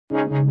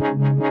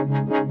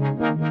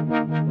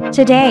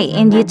Today,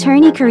 in the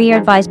Attorney Career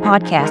Advice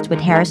podcast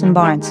with Harrison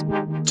Barnes.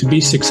 To be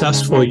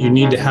successful, you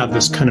need to have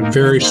this kind of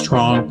very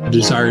strong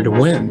desire to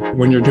win.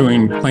 When you're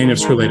doing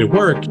plaintiffs-related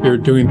work, you're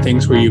doing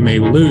things where you may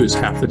lose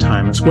half the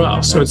time as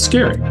well. So it's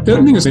scary. The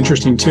other thing that's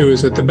interesting, too,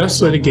 is that the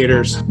best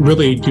litigators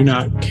really do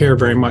not care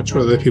very much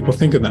what other people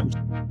think of them.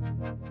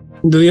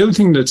 The other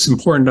thing that's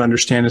important to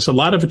understand is a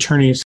lot of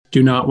attorneys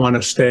do not want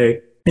to stay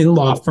in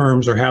law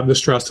firms or have the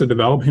stress of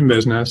developing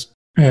business.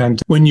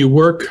 And when you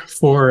work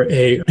for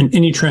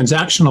any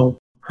transactional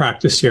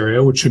practice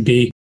area, which would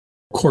be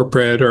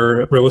corporate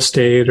or real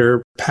estate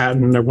or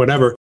patent or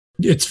whatever,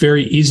 it's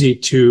very easy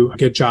to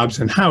get jobs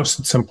in-house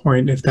at some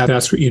point if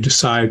that's what you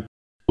decide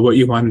what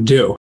you want to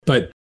do.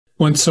 But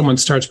once someone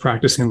starts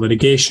practicing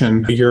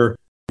litigation, you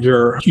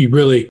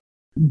really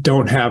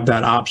don't have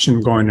that option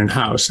going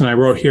in-house. And I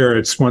wrote here,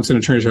 it's once an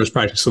attorney starts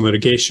practicing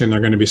litigation, they're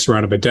going to be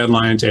surrounded by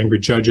deadlines, angry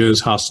judges,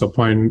 hostile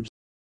appointments,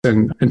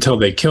 and until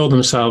they kill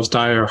themselves,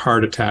 die of a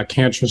heart attack,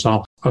 cancers,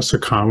 all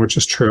succumb, which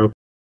is true,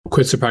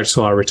 quits the practice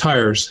of law,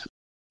 retires.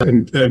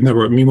 And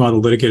meanwhile,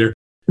 the litigator,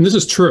 and this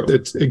is true.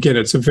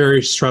 It's a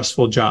very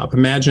stressful job.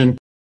 Imagine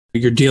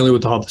you're dealing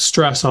with all the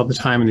stress all the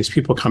time and these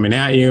people coming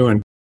at you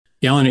and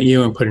yelling at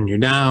you and putting you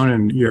down,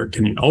 and you're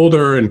getting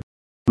older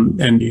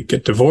and you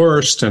get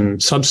divorced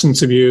and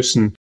substance abuse,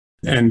 and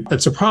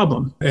that's a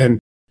problem. And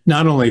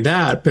not only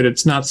that, but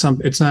it's not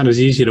as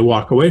easy to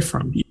walk away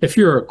from. If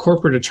you're a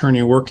corporate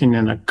attorney working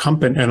in a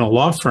company, in a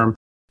law firm,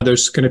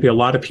 there's going to be a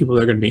lot of people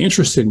that are going to be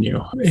interested in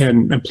you.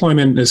 And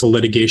employment is a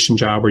litigation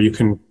job where you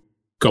can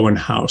go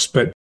in-house,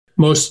 but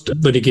most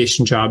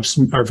litigation jobs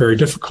are very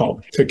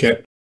difficult to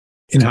get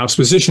in-house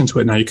positions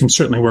with. Now, you can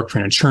certainly work for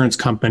an insurance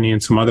company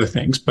and some other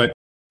things, but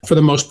for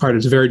the most part,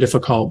 it's very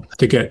difficult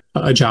to get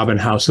a job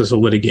in-house as a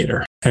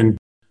litigator. And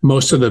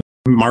most of the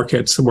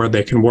markets where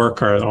they can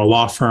work are a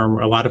law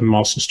firm. A lot of them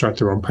also start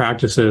their own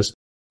practices.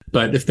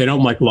 But if they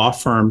don't like law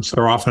firms,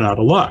 they're often out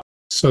of luck.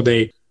 So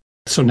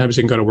sometimes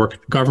they can go to work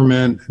at the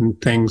government and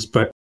things,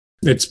 but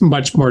it's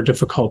much more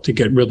difficult to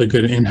get really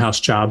good in-house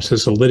jobs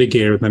as a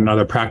litigator than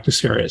other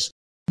practice areas.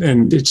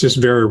 And it's just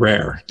very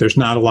rare. There's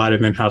not a lot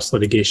of in-house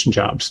litigation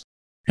jobs.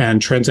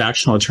 And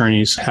transactional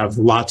attorneys have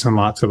lots and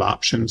lots of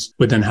options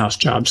with in-house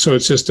jobs. So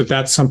it's just, if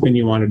that's something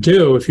you want to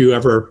do, if you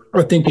ever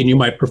are thinking you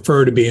might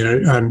prefer to be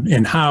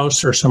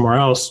in-house or somewhere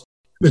else,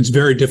 it's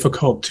very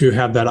difficult to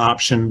have that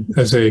option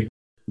as a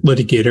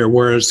litigator,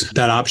 whereas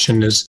that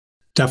option is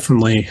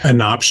definitely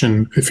an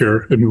option if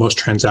you're in most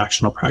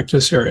transactional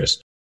practice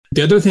areas.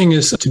 The other thing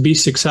is, to be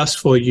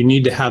successful, you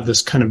need to have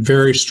this kind of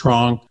very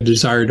strong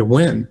desire to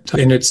win.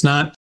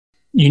 And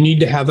you need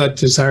to have that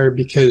desire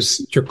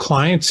because your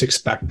clients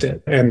expect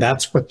it, and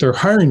that's what they're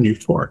hiring you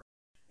for.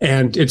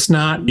 And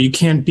you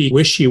can't be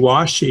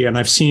wishy-washy. And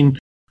I've seen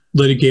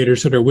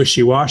litigators that are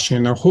wishy-washy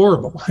and they're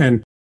horrible.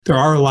 And there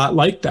are a lot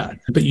like that,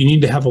 but you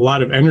need to have a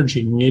lot of energy.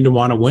 You need to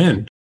want to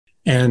win.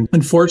 And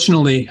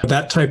unfortunately,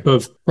 that type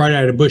of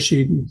bright-eyed,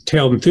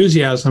 bushy-tailed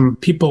enthusiasm,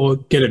 people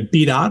get it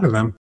beat out of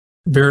them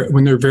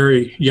when they're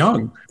very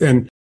young.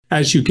 And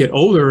as you get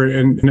older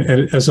and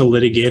as a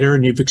litigator,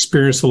 and you've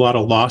experienced a lot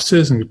of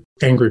losses and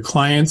angry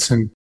clients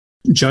and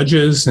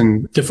judges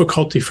and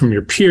difficulty from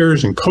your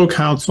peers and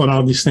co-counsel and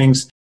all these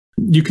things,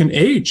 you can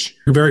age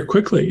very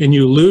quickly and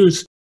you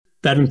lose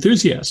that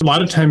enthusiasm. A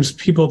lot of times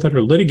people that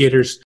are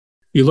litigators,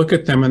 you look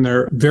at them and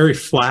they're very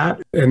flat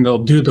and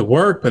they'll do the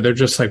work, but they're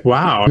just like,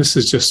 wow, this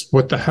is just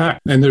what the heck.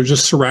 And they're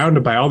just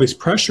surrounded by all these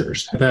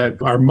pressures that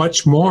are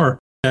much more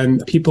than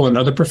people in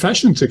other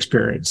professions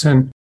experience.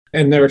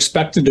 And they're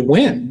expected to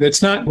win.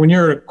 It's not, when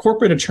you're a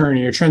corporate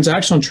attorney or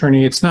transactional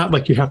attorney, it's not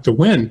like you have to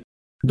win,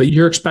 but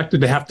you're expected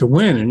to have to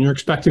win, and you're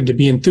expected to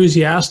be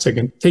enthusiastic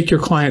and take your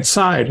client's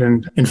side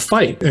and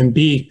fight and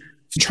be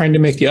trying to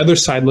make the other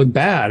side look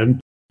bad.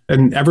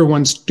 And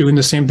everyone's doing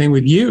the same thing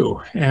with you.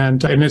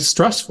 And it's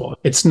stressful.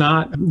 It's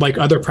not like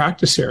other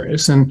practice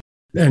areas. And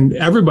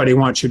everybody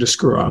wants you to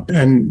screw up,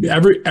 and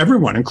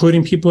everyone,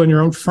 including people in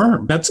your own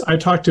firm. I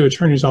talk to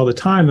attorneys all the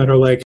time that are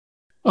like,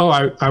 oh,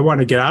 I want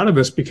to get out of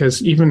this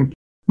because even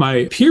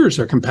my peers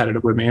are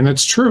competitive with me. And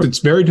it's true. It's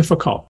very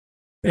difficult.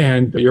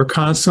 And you're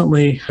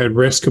constantly at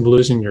risk of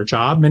losing your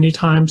job many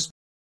times.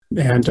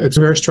 And it's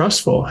very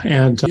stressful.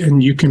 And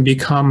you can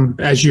become,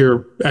 as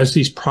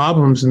these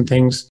problems and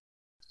things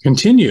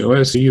continue,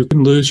 as you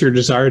can lose your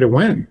desire to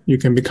win, you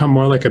can become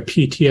more like a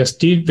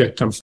PTSD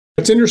victim.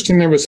 It's interesting.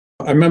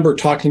 I remember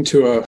talking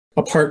to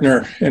a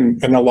partner in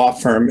a law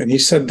firm, and he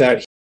said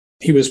that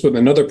he was with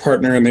another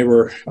partner, and they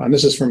were,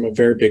 this is from a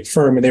very big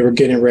firm, and they were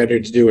getting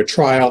ready to do a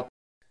trial,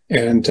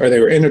 or they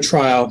were in a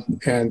trial,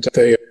 and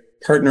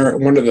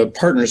one of the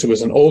partners, who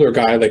was an older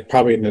guy, like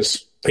probably in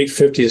his late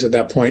 50s at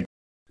that point,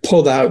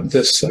 pulled out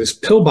this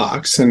pill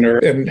box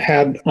and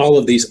had all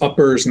of these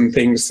uppers and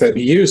things that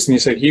he used. And he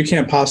said, you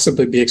can't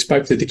possibly be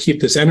expected to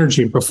keep this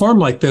energy and perform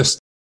like this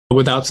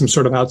without some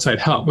sort of outside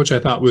help, which I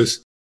thought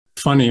was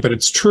funny, but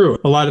it's true.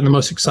 A lot of the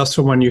most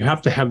successful one, you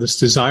have to have this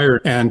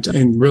desire and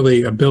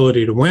really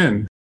ability to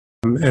win.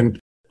 And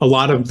a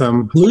lot of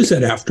them lose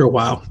it after a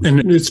while.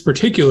 And it's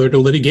particular to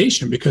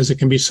litigation because it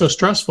can be so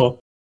stressful.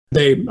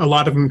 A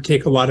lot of them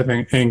take a lot of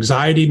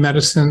anxiety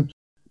medicine.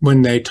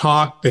 When they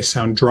talk, they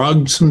sound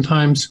drugged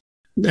sometimes.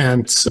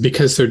 And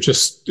because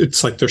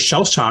it's like they're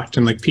shell shocked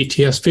and like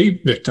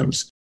PTSD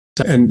victims.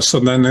 And so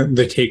then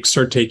they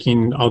start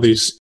taking all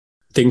these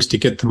things to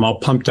get them all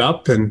pumped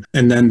up. And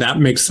then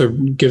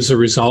that gives a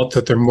result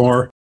that they're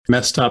more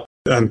messed up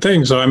on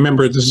things. So I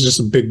remember this is just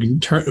a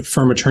big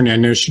firm attorney I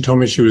knew. She told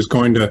me she was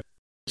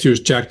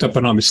jacked up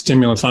on all the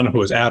stimulants. I don't know if it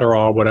was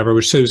Adderall or whatever,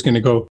 which she was going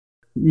to go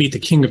meet the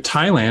king of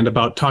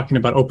Thailand talking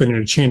about opening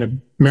a chain of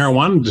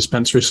marijuana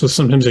dispensaries. So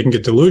sometimes they can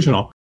get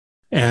delusional.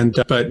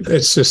 But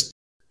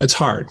it's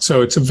hard.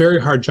 So it's a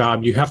very hard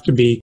job. You have to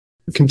be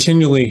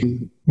continually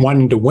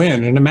wanting to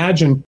win. And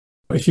imagine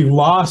if you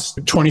lost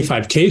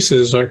 25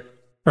 cases or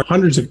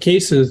hundreds of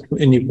cases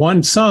and you've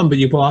won some, but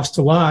you've lost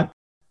a lot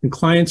and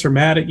clients are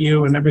mad at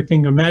you and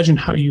everything. Imagine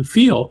how you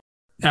feel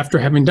after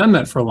having done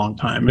that for a long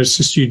time. It's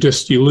just,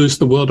 you lose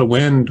the will to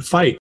win, to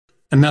fight.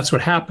 And that's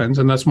what happens.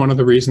 And that's one of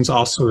the reasons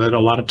also that a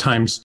lot of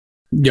times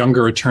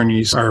younger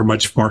attorneys are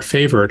much more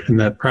favored in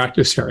that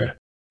practice area.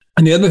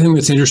 And the other thing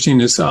that's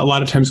interesting is a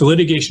lot of times the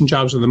litigation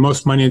jobs are the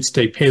most money at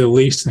stake, pay the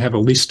least, and have the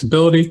least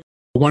stability.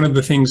 One of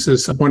the things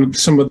is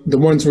some of the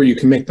ones where you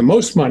can make the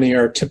most money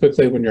are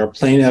typically when you're a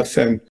plaintiff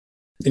and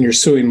you're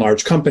suing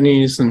large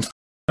companies and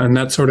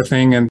that sort of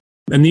thing. And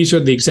these are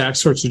the exact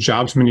sorts of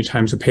jobs many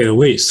times that pay the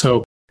least.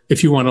 So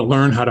if you want to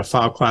learn how to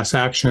file class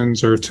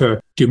actions or to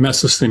do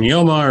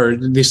mesothelioma or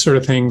these sort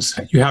of things,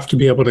 you have to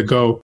be able to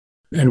go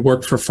and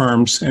work for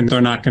firms, and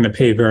they're not going to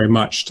pay very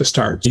much to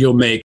start. You'll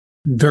make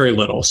very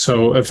little.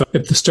 So if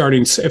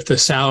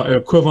the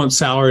equivalent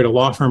salary at a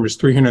law firm is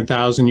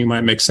 $300,000, you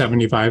might make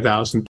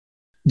 $75,000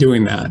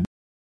 doing that.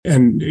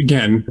 And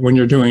again, when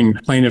you're doing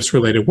plaintiffs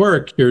related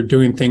work, you're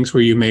doing things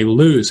where you may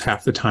lose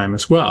half the time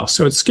as well.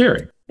 So it's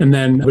scary.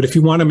 But if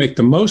you want to make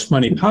the most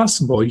money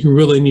possible, you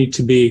really need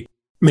to be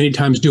many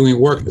times doing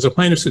work as a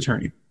plaintiff's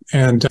attorney.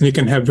 And it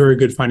can have very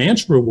good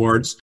financial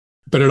rewards,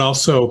 but it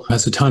also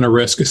has a ton of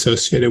risk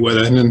associated with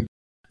it. And then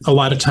a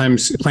lot of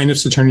times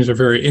plaintiff's attorneys are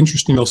very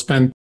interesting. They'll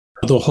spend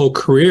the whole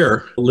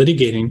career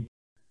litigating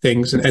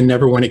things and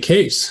never win a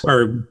case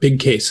or big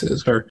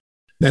cases,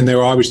 and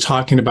they're always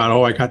talking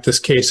about, I got this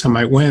case, I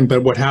might win.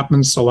 But what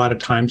happens a lot of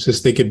times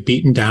is they get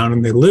beaten down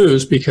and they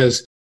lose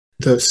because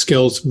the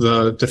skills of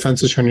the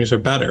defense attorneys are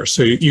better.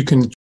 So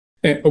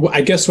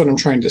I guess what I'm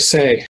trying to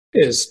say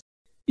is,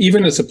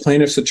 even as a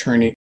plaintiff's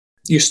attorney,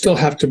 you still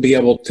have to be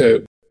able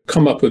to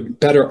come up with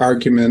better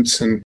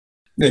arguments and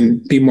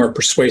be more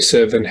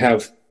persuasive and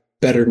have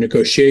better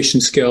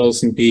negotiation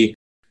skills and be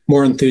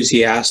more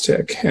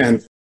enthusiastic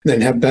and then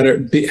have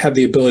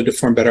the ability to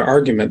form better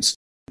arguments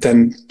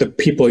than the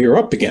people you're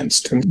up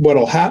against. And what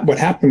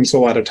happens a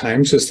lot of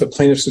times is the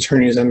plaintiff's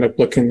attorneys end up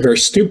looking very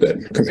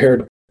stupid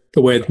compared to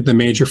the way that the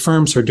major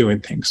firms are doing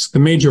things. The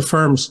major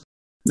firms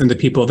and the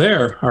people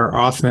there are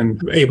often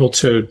able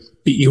to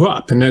beat you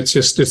up, and it's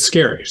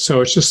scary.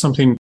 So it's just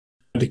something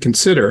to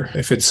consider.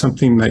 If it's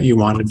something that you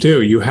want to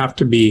do, you have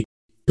to be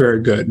very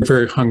good,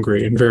 very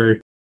hungry, and very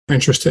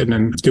interested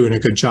in doing a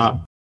good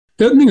job.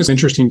 The other thing that's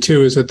interesting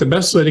too is that the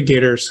best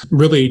litigators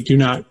really do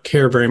not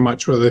care very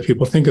much what other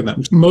people think of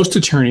them. Most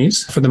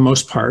attorneys, for the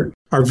most part,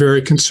 are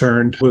very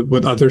concerned with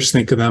what others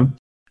think of them,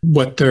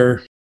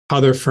 how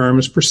their firm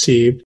is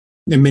perceived,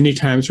 and many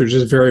times they're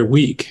just very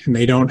weak and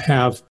they don't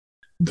have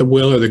the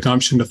will or the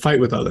gumption to fight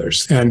with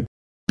others. And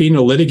being a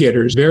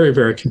litigator is very,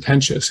 very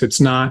contentious. It's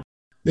not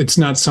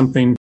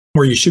something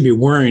where you should be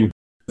worrying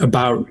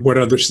about what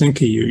others think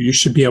of you. You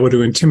should be able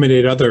to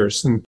intimidate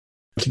others and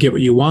to get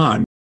what you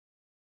want.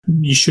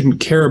 You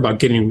shouldn't care about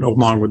getting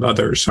along with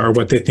others or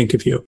what they think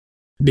of you,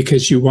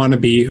 because you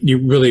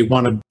really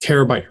want to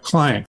care about your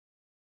client.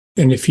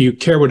 And if you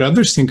care what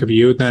others think of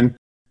you,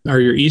 or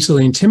you're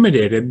easily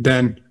intimidated,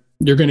 then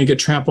you're going to get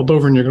trampled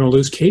over and you're going to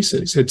lose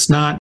cases.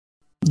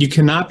 You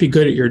cannot be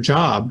good at your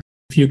job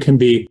if you can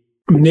be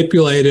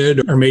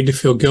manipulated or made to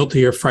feel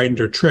guilty or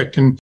frightened or tricked.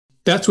 And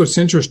that's what's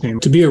interesting.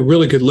 To be a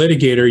really good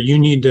litigator, you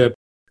need to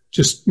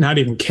just not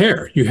even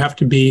care. You have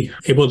to be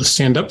able to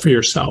stand up for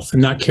yourself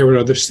and not care what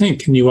others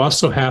think. And you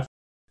also have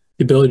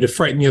the ability to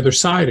frighten the other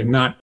side and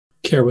not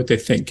care what they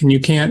think. And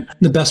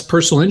the best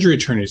personal injury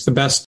attorneys, the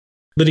best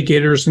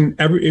litigators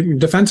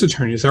and defense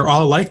attorneys, they're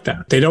all like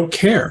that. They don't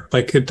care.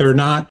 You're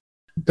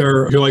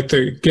like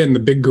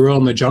the big gorilla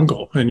in the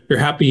jungle, and you're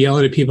happy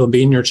yelling at people and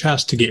beating your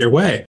chest to get your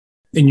way.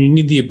 And you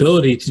need the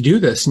ability to do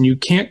this, and you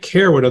can't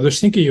care what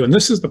others think of you. And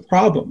this is the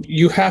problem.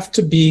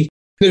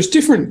 There's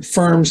different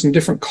firms and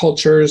different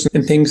cultures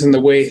and things in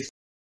the way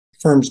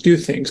firms do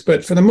things.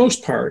 But for the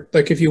most part,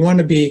 if you want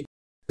to be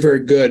very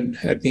good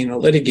at being a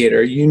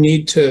litigator, you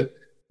need to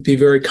be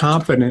very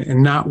confident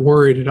and not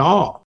worried at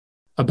all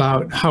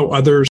about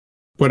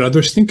what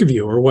others think of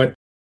you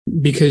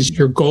because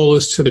your goal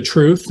is to the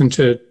truth and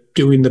to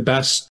doing the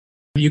best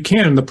you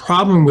can. And the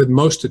problem with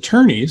most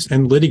attorneys,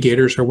 and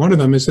litigators are one of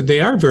them, is that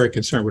they are very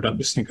concerned what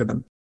others think of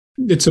them.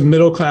 It's a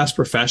middle-class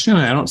profession.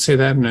 I don't say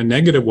that in a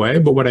negative way,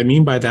 but what I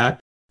mean by that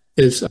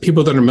is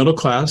people that are middle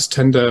class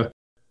tend to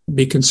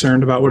be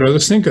concerned about what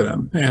others think of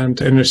them. And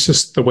it's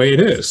just the way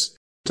it is.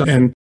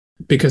 And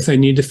because they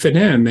need to fit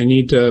in, they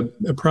need to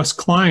impress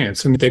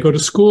clients, and they go to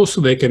school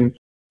so they can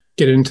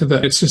get into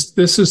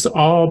this is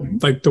all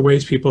like the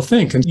ways people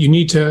think. And you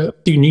need to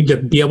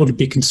be able to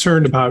be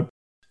concerned about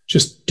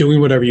just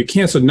doing whatever you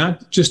can. So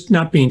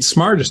not being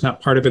smart is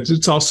not part of it.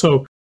 It's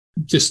also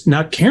just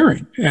not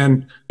caring.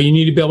 And you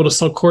need to be able to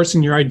sell course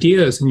in your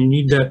ideas, and you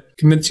need to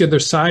convince the other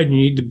side. You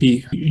need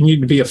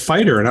to be a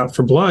fighter and out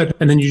for blood,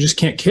 and then you just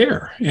can't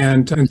care.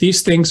 And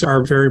these things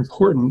are very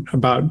important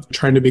about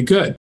trying to be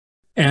good.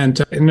 And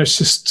there's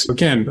just,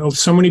 again,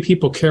 so many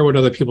people care what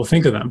other people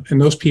think of them.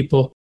 And those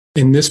people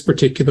in this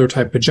particular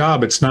type of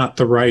job, it's not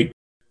the right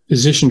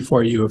position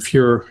for you if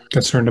you're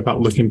concerned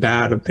about looking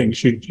bad and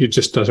things. It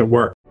just doesn't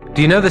work.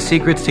 Do you know the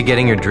secrets to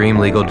getting your dream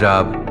legal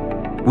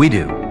job? We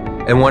do.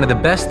 And one of the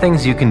best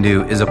things you can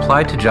do is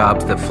apply to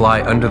jobs that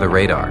fly under the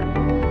radar.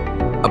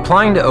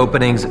 Applying to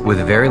openings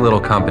with very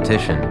little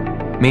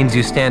competition means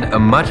you stand a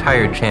much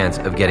higher chance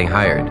of getting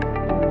hired.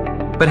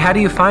 But how do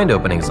you find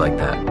openings like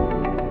that?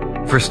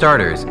 For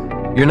starters,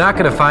 you're not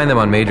going to find them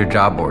on major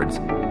job boards,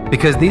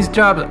 because these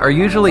jobs are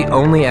usually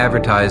only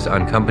advertised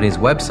on companies'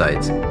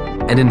 websites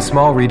and in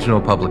small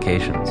regional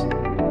publications.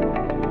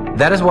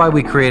 That is why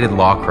we created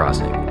Law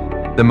Crossing,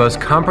 the most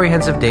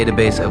comprehensive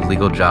database of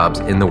legal jobs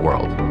in the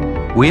world.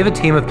 We have a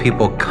team of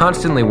people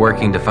constantly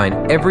working to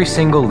find every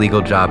single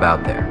legal job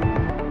out there.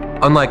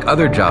 Unlike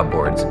other job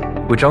boards,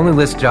 which only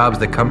list jobs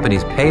that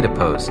companies pay to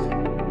post,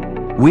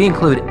 we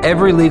include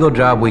every legal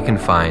job we can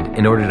find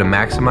in order to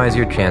maximize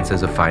your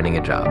chances of finding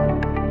a job.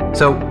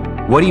 So,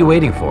 what are you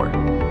waiting for?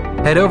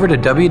 Head over to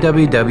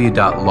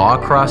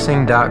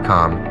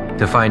www.lawcrossing.com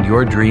to find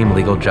your dream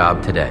legal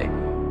job today.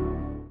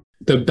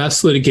 The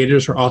best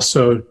litigators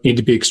also need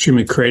to be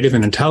extremely creative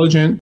and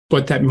intelligent.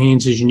 What that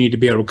means is you need to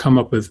be able to come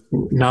up with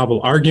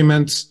novel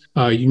arguments.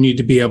 You need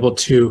to be able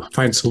to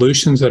find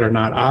solutions that are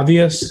not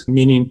obvious,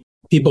 meaning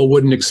people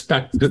wouldn't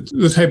expect that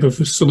the type of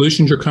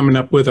solutions you're coming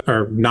up with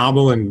are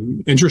novel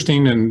and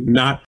interesting and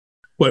not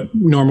what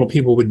normal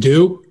people would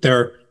do.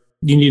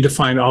 You need to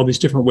find all these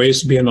different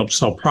ways to be able to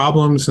solve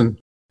problems and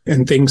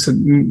things that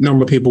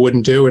normal people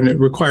wouldn't do. And it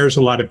requires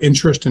a lot of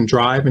interest and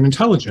drive and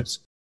intelligence.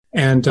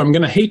 And I'm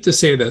going to hate to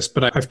say this,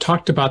 but I've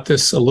talked about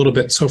this a little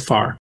bit so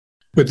far.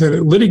 With the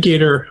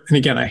litigator, and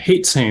again, I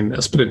hate saying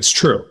this, but it's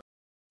true.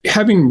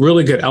 Having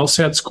really good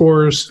LSAT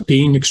scores,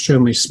 being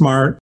extremely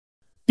smart,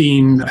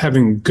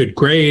 having good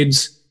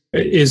grades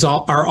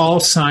are all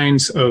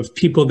signs of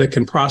people that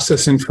can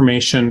process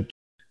information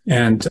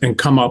and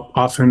come up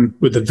often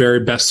with the very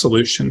best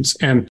solutions.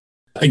 And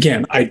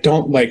again, I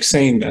don't like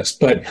saying this,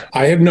 but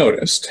I have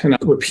noticed, and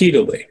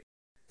repeatedly,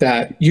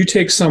 that you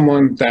take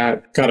someone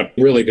that got a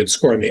really good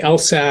score in the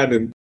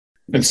LSAT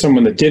and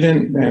someone that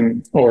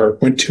didn't, or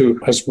went to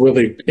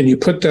and you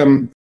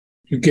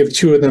give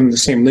two of them the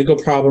same legal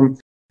problem.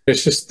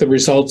 It's just the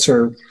results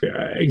are,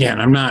 again,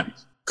 I'm not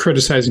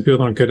criticizing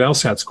people on good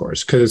LSAT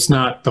scores because it's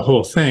not the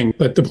whole thing.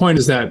 But the point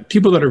is that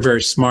people that are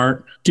very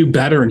smart do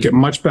better and get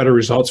much better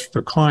results for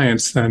their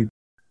clients than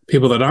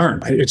people that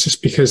aren't. It's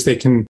just because they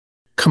can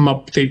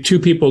two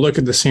people look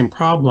at the same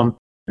problem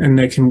and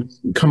they can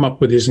come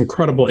up with these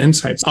incredible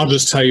insights. I'll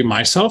just tell you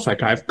myself,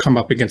 like I've come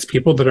up against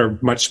people that are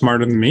much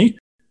smarter than me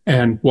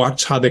and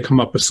watch how they come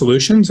up with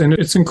solutions. And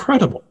it's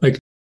incredible. Like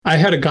I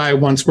had a guy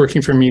once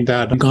working for me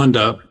that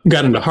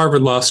got into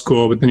Harvard Law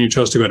School, but then he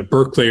chose to go to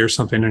Berkeley or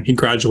something. And he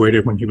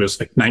graduated when he was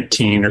like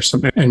 19 or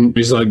something. And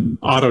he's like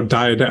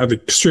autodidact,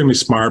 extremely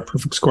smart,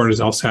 perfect score in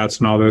his LSATs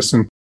and all this.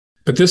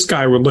 But this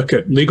guy would look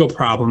at legal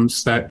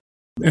problems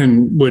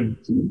and would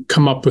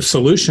come up with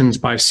solutions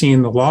by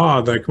seeing the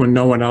law, like when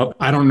no one else,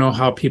 I don't know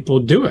how people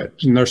do it.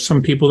 And there's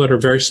some people that are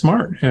very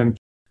smart and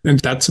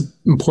that's an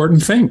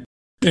important thing.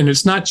 And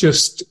it's not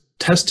just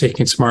test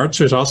taking smarts.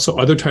 There's also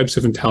other types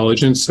of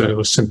intelligence,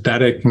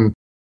 synthetic and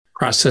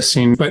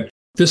processing. But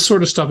this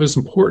sort of stuff is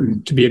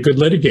important to be a good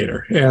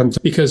litigator. And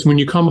because when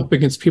you come up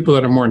against people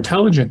that are more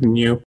intelligent than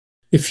you,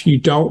 if you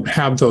don't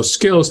have those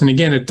skills, and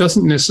again, it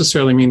doesn't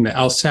necessarily mean the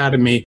LSAT.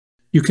 And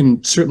you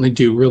can certainly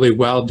do really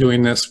well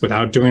doing this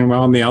without doing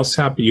well in the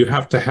LSAT, but you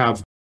have to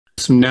have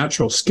some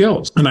natural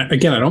skills. And I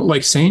don't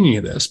like saying any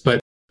of this, but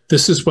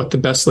this is what the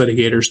best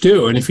litigators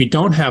do. And if you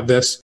don't have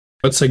this,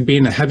 it's like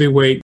being a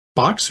heavyweight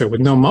boxer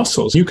with no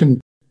muscles.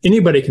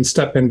 Anybody can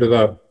step into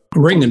the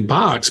ring and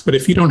box, but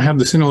if you don't have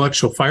this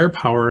intellectual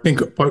firepower,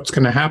 think what's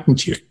going to happen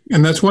to you.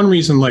 And that's one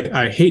reason, like,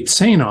 I hate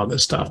saying all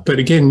this stuff. But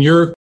again,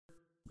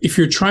 if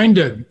you're trying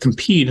to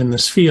compete in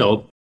this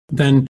field,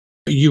 then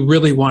you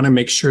really want to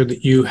make sure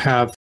that you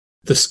have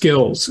the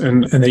skills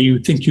and that you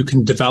think you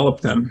can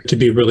develop them to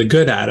be really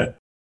good at it.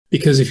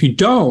 Because if you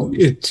don't,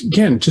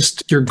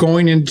 you're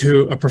going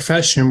into a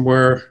profession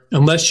where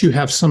unless you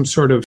have some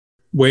sort of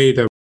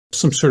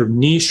some sort of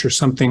niche or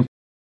something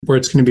where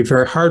it's going to be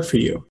very hard for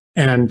you.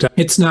 And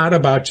it's not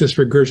about just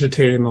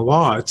regurgitating the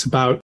law. It's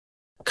about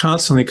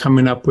constantly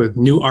coming up with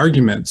new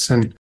arguments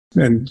and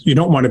you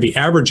don't want to be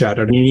average at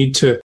it.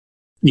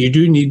 You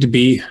do need to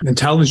be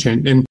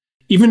intelligent. And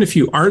even if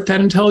you aren't that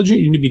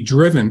intelligent, you need to be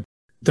driven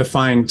to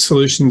find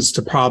solutions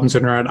to problems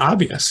that are not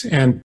obvious.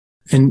 And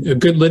a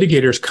good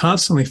litigator is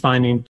constantly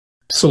finding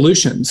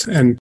solutions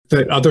and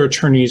that other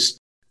attorneys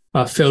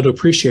fail to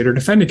appreciate or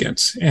defend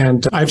against.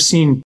 And I've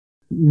seen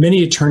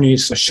many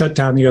attorneys shut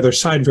down the other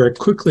side very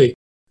quickly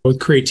with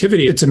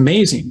creativity. It's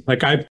amazing.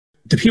 Like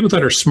the people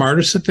that are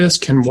smartest at this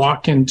can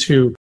walk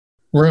into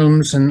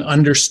rooms and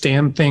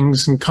understand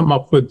things and come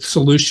up with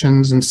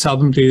solutions and sell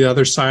them to the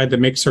other side that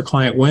makes their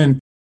client win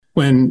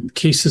when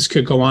cases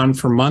could go on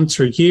for months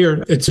or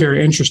years. It's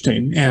very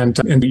interesting. And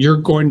you're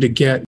going to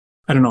get,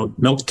 I don't know,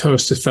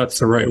 milquetoast if that's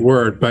the right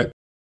word, but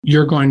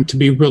you're going to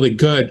be really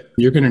good.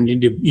 You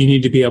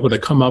need to be able to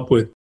come up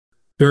with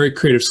very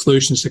creative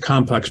solutions to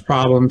complex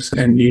problems.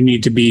 And it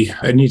needs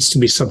to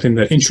be something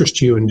that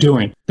interests you in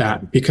doing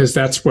that, because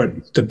that's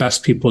what the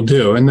best people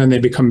do. And then they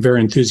become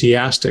very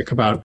enthusiastic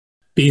about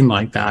being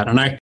like that. And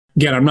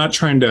I'm not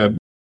trying to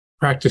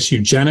practice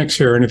eugenics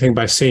here or anything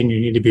by saying you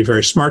need to be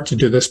very smart to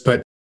do this,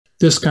 but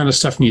this kind of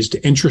stuff needs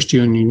to interest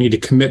you and you need to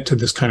commit to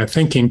this kind of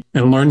thinking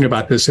and learning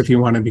about this if you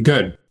want to be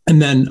good.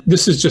 And then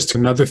this is just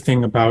another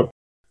thing about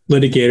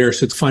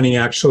litigators. It's funny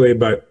actually,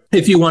 but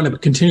if you want to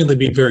continually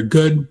be very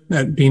good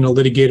at being a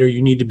litigator,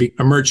 you need to be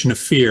a merchant of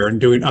fear and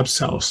doing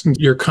upsells.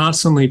 You're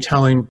constantly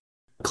telling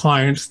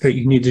clients that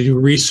you need to do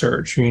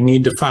research, or you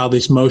need to file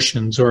these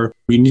motions, or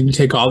you need to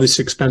take all these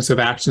expensive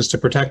actions to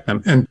protect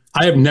them. And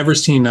I have never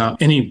seen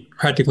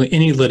practically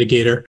any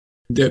litigator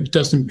that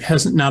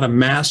hasn't not a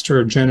master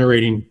of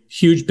generating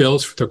huge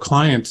bills for their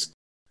clients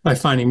by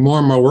finding more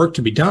and more work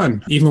to be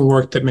done, even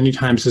work that many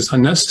times is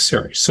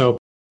unnecessary. So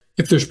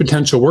if there's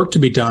potential work to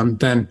be done,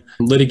 then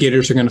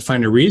litigators are going to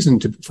find a reason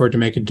for it to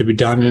make it to be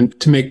done and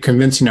to make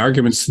convincing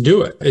arguments to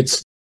do it.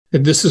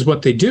 This is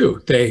what they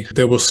do. They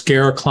will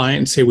scare a client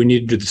and say, we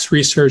need to do this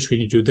research, we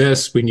need to do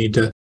this, we need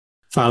to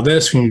file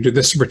this, we need to do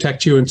this to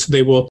protect you. And so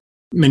they will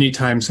many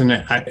times, and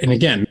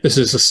again, this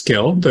is a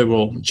skill that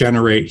will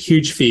generate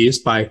huge fees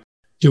by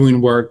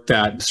doing work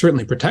that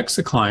certainly protects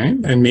the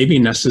client and maybe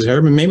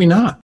necessary, but maybe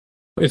not.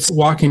 It's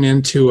walking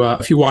into,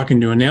 if you walk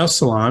into a nail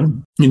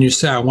salon and you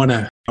say, I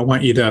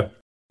want you to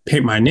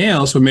paint my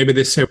nails. Well, maybe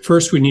they say,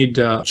 first we need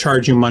to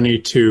charge you money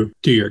to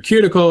do your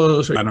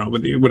cuticles, or I don't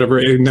know, whatever.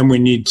 And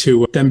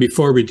then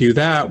before we do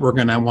that, we're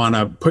going to want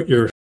to put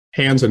your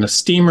hands in a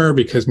steamer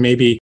because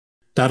maybe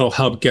that'll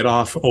help get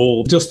off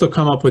old. They'll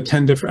come up with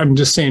 10 different, I'm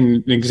just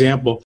saying an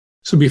example.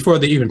 So before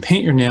they even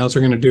paint your nails,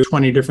 they're going to do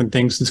 20 different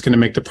things that's going to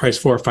make the price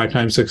 4 or 5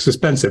 times as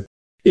expensive.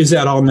 Is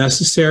that all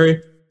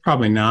necessary?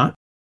 Probably not.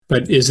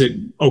 But is it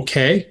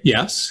okay?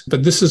 Yes.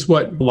 But this is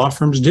what law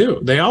firms do.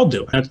 They all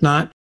do it. It's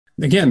not,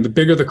 again, the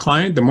bigger the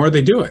client, the more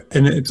they do it.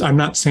 And I'm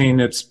not saying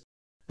it's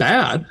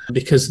bad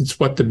because it's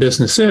what the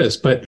business is.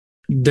 But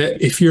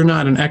that if you're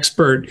not an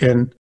expert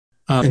in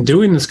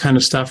doing this kind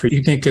of stuff, or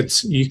you think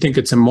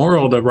it's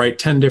immoral to write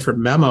 10 different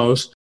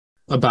memos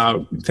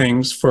about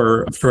things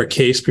for a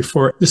case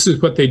before, this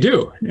is what they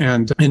do.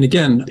 And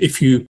again,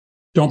 if you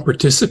don't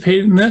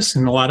participate in this,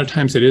 and a lot of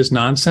times it is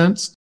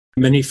nonsense,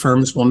 many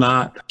firms will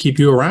not keep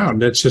you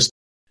around. It's just,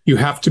 you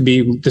have to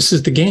be, this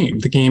is the game.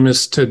 The game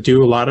is to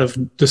do a lot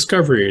of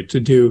discovery,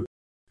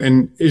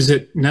 and is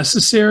it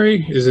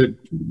necessary? Is it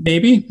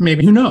maybe,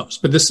 who knows?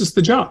 But this is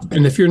the job.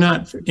 And if you're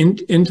not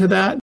into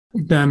that,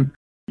 then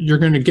you're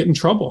going to get in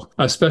trouble,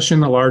 especially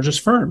in the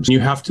largest firms. You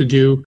have to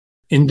do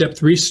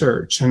in-depth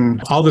research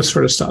and all this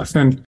sort of stuff.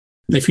 And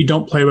if you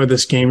don't play by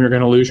this game, you're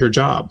going to lose your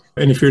job.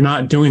 And if you're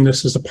not doing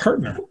this as a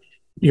partner,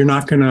 you're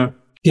not going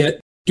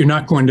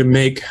to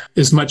make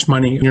as much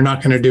money, and you're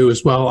not going to do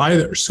as well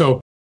either. So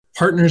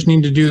partners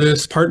need to do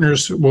this.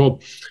 Partners will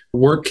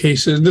work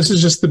cases. This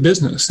is just the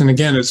business. And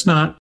again, it's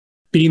not,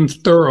 being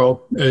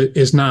thorough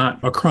is not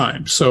a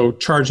crime. So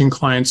charging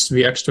clients to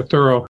be extra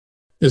thorough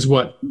is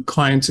what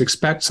clients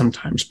expect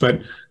sometimes.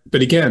 But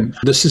again,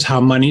 this is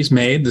how money's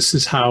made. This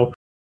is how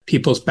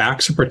people's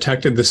backs are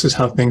protected. This is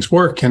how things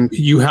work. And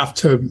you have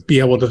to be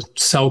able to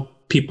sell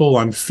people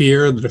on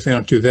fear that if they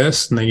don't do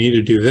this, and they need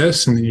to do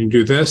this, and they need to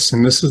do this,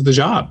 and this is the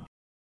job.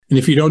 And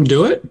if you don't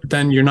do it,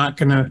 then you're not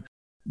going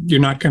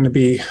to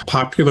be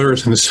popular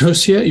as an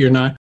associate.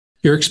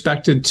 You're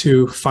expected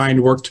to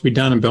find work to be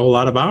done and bill a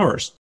lot of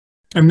hours.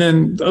 And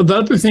then the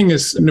other thing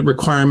is, the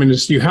requirement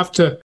is you have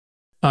to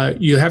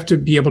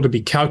be able to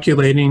be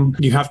calculating.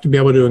 You have to be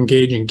able to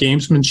engage in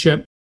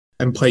gamesmanship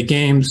and play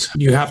games.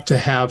 You have to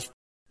have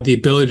the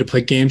ability to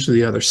play games with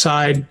the other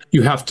side.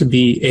 You have to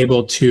be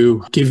able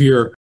to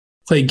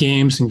play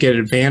games and get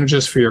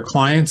advantages for your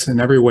clients in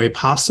every way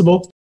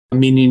possible,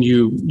 meaning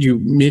you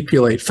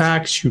manipulate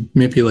facts, you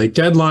manipulate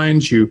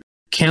deadlines, you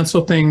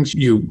cancel things,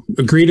 you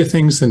agree to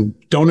things and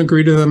don't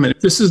agree to them. And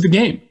this is the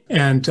game.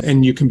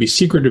 And you can be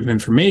secretive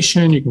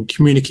information, you can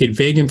communicate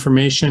vague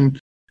information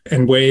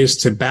and ways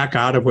to back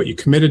out of what you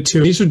committed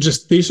to.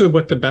 These are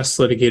what the best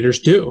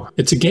litigators do.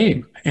 It's a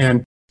game.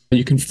 And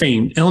you can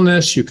feign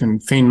illness, you can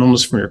feign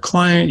illness from your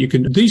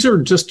client, these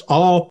are just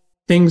all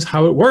things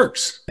how it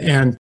works.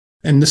 And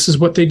this is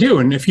what they do.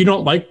 And if you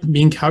don't like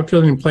being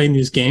calculated and playing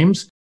these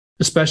games,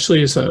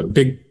 especially as a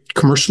big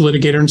commercial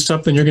litigator and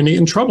stuff, then you're going to get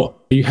in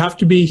trouble. You have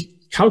to be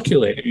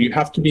calculated. You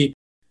have to be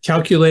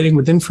calculating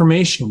with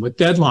information, with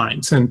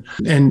deadlines,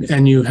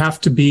 and you have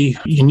to be,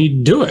 you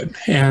need to do it.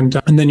 And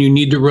then you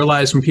need to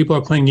realize when people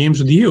are playing games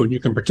with you, and you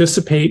can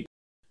participate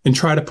and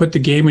try to put the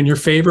game in your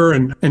favor.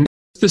 And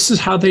this is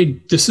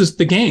this is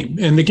the game.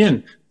 And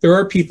again, there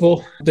are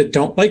people that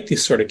don't like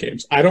these sort of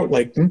games. I don't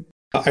like them.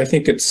 I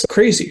think it's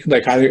crazy.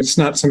 It's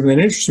not something that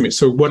interests me.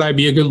 So would I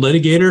be a good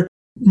litigator?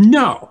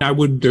 No,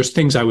 there's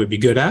things I would be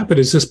good at, but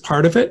is this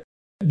part of it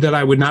that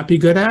I would not be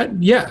good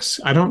at? Yes.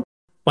 I don't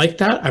like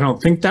that. I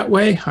don't think that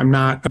way. I'm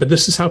not, but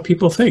this is how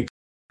people think.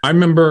 I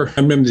remember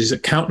these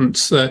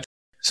accountants that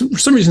for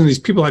some reason, these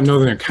people I know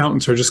that are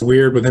accountants are just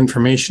weird with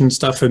information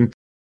stuff and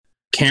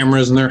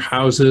cameras in their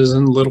houses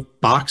and little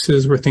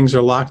boxes where things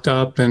are locked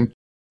up and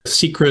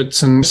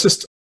secrets. And it's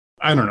just,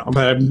 I don't know,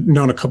 but I've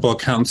known a couple of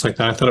accountants like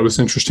that. I thought it was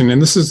interesting.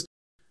 And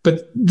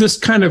but this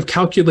kind of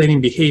calculating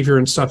behavior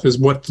and stuff is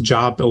what the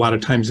job a lot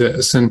of times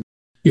is. And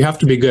you have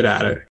to be good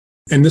at it.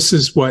 And this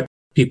is what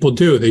people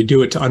do. They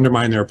do it to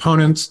undermine their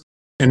opponents.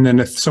 And then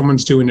if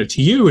someone's doing it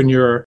to you and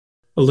you're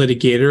a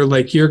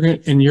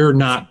litigator, you're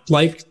not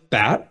like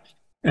that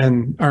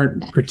and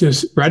aren't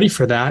ready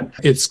for that,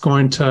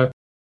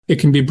 it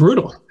can be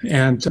brutal.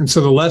 And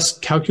so the less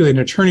calculating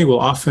attorney will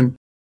often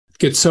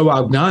get so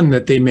outdone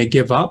that they may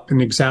give up in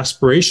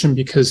exasperation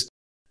because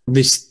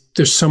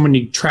there's so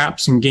many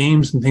traps and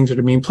games and things that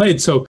are being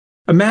played. So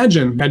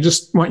imagine, I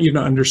just want you to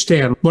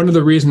understand, one of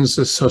the reasons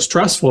it's so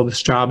stressful,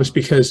 this job, is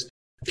because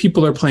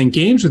people are playing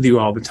games with you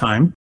all the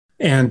time.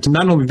 And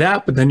not only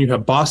that, but then you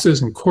have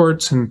bosses and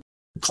courts and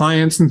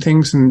clients and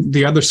things, and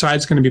the other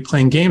side's going to be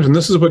playing games. And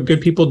this is what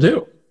good people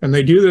do. And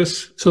they do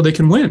this so they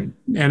can win.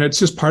 And it's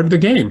just part of the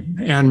game.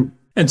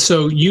 And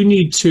so you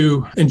need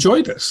to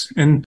enjoy this.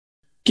 And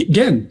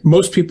again,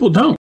 most people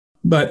don't.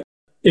 But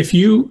if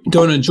you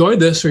don't enjoy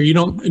this, or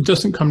it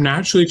doesn't come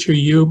naturally to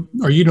you,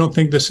 or you don't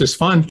think this is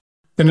fun,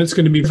 then it's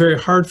going to be very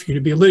hard for you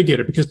to be a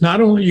litigator, because not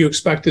only are you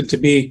expected to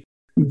be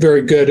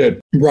very good at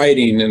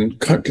writing and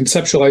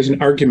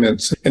conceptualizing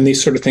arguments and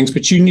these sort of things,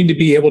 but you need to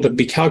be able to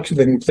be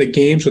calculating and play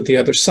games with the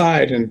other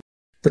side and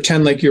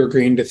pretend like you're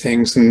agreeing to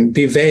things and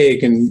be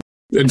vague and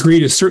agree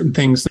to certain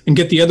things and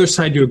get the other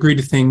side to agree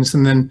to things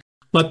and then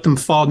let them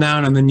fall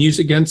down and then use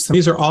against them.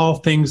 These are all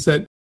things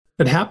that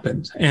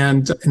happen.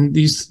 And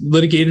these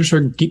litigators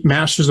are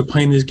masters of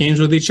playing these games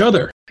with each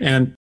other.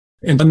 And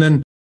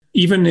then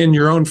even in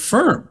your own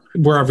firm,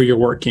 wherever you're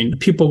working,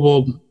 people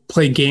will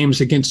play games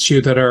against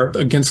you that are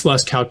against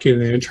less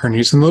calculated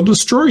attorneys, and they'll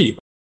destroy you.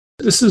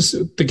 This is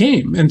the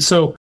game. And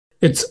so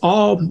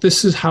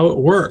this is how it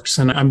works.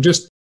 And I'm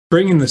just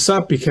bringing this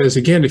up because,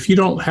 again, if you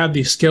don't have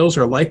these skills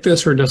or like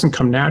this, or it doesn't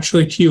come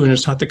naturally to you and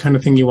it's not the kind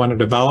of thing you want to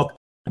develop,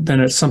 then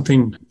it's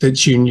something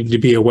that you need to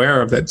be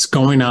aware of that's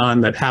going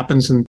on, that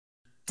happens in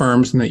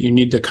firms, and that you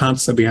need to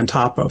constantly be on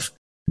top of.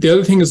 The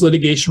other thing is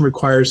litigation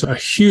requires a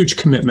huge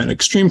commitment,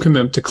 extreme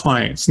commitment to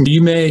clients. And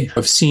you may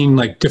have seen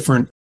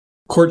different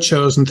court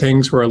shows and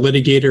things where a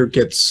litigator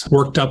gets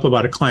worked up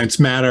about a client's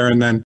matter,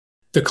 and then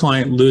the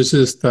client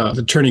loses, the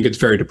attorney gets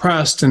very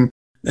depressed. And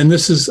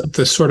this is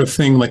the sort of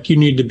thing, you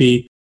need to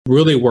be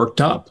really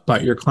worked up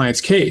about your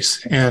client's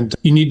case. And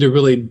you need to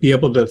really be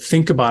able to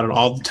think about it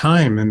all the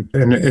time. And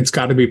it's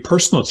got to be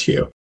personal to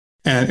you.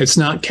 And it's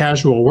not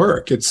casual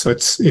work. It's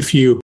if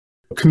you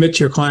commit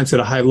to your clients at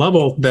a high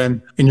level,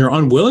 and you're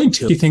unwilling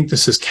to, you think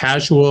this is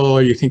casual,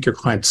 or you think your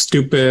client's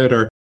stupid,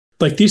 or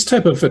these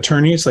type of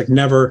attorneys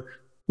never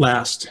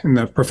last in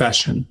the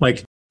profession.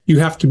 You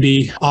have to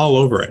be all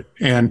over it,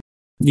 and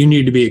you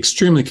need to be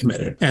extremely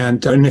committed.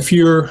 And if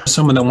you're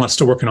someone that wants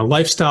to work in a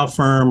lifestyle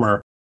firm,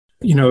 or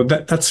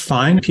that's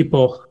fine.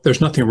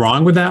 There's nothing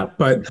wrong with that.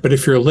 But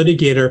if you're a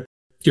litigator,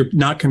 you're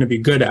not going to be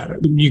good at it.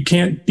 You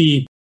can't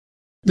be.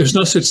 There's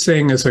no such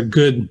thing as a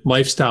good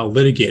lifestyle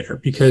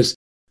litigator, because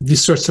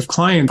these sorts of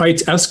client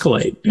fights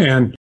escalate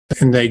and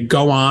they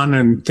go on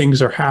and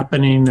things are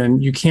happening,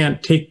 and you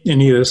can't take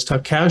any of this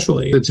stuff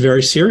casually. It's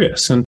very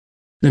serious. And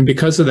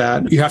because of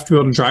that, you have to be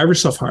able to drive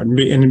yourself hard,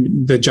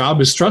 and the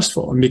job is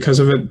stressful. And because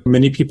of it,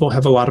 many people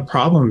have a lot of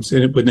problems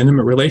with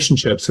intimate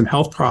relationships and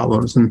health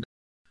problems and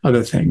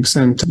other things.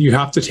 And you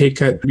have to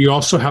take it. You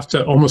also have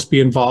to almost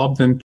be involved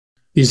in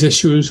these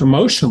issues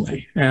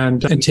emotionally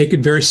and take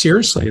it very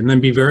seriously, and then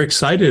be very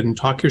excited and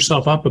talk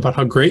yourself up about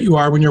how great you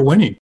are when you're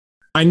winning.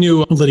 I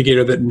knew a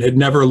litigator that had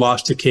never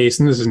lost a case,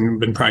 and this hasn't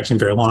been practicing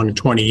very long,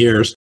 20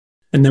 years.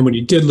 And then when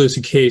he did lose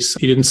a case,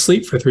 he didn't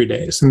sleep for 3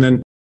 days. And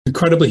then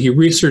incredibly, he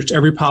researched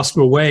every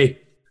possible way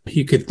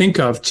he could think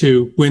of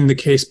to win the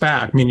case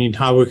back, meaning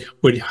how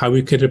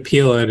we could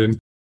appeal it and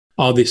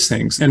all these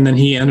things. And then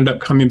he ended up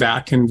coming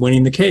back and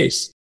winning the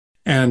case.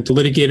 And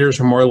litigators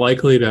are more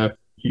likely to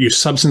use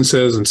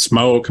substances and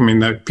smoke.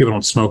 People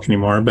don't smoke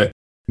anymore, but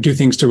do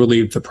things to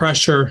relieve the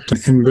pressure.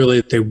 And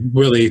really,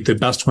 the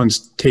best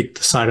ones take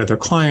the side of their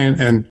client,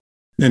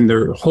 and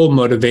their whole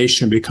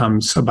motivation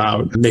becomes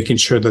about making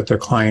sure that their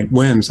client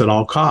wins at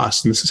all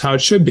costs. And this is how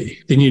it should be.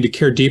 They need to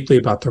care deeply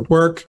about their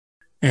work,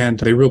 and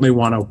they really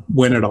want to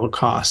win at all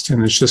costs.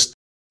 And it's just,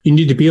 you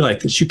need to be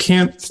like this.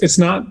 It's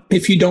not,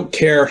 if you don't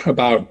care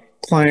about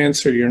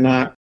clients, or you're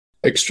not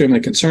extremely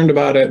concerned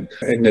about it,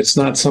 and it's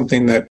not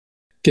something that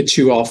gets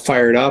you all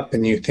fired up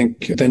and you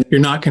think, then you're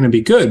not going to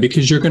be good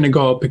because you're going to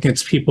go up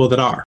against people that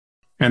are.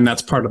 And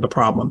that's part of the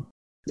problem.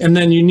 And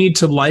then you need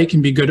to like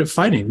and be good at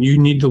fighting. You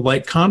need to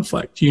like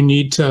conflict. You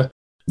need to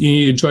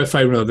enjoy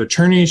fighting with other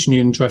attorneys. You need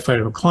to enjoy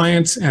fighting with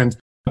clients and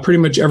pretty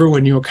much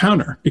everyone you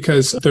encounter,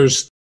 because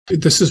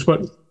this is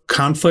what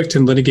conflict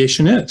and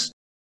litigation is.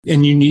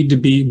 And you need to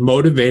be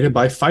motivated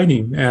by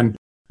fighting. And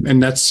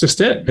that's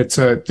just it.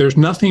 There's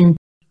nothing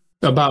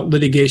about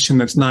litigation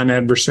that's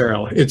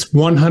non-adversarial. It's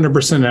 100%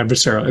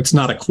 adversarial. It's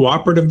not a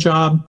cooperative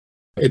job.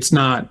 It's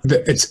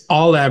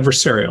all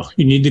adversarial.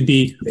 You need to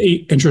be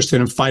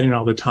interested in fighting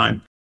all the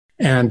time.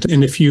 And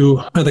if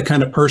you are the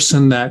kind of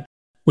person that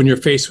when you're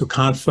faced with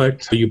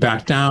conflict, you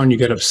back down, you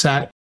get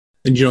upset,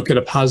 and you don't get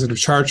a positive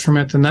charge from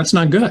it, then that's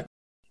not good.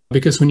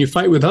 Because when you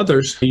fight with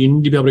others, you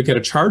need to be able to get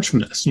a charge from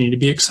this. You need to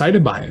be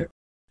excited by it.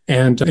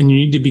 And you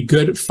need to be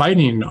good at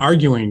fighting and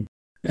arguing.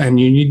 And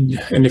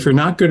if you're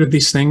not good at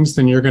these things,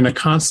 then you're going to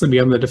constantly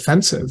be on the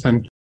defensive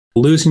and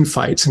losing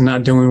fights and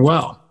not doing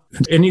well.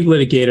 And any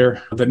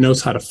litigator that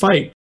knows how to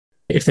fight,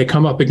 if they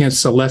come up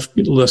against a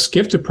less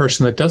gifted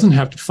person that doesn't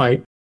have to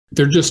fight,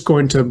 they're just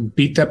going to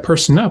beat that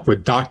person up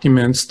with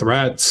documents,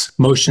 threats,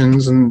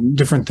 motions, and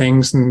different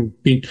things, and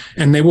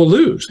they will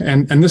lose.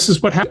 And this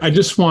is what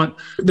happens.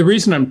 The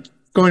reason I'm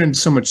going into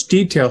so much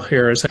detail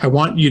here is I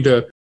want you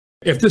to,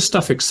 if this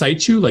stuff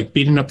excites you, like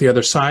beating up the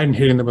other side and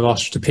hitting them with all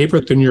sorts of paper,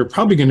 then you're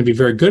probably going to be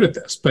very good at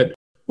this,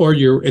 or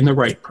you're in the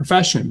right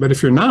profession. But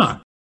if you're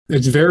not, you're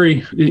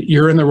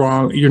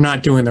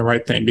not doing the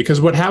right thing. Because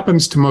what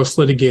happens to most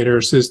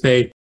litigators is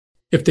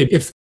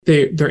if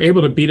they're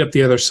able to beat up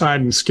the other side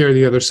and scare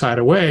the other side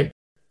away,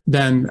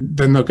 then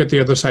they'll get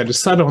the other side to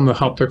settle and they'll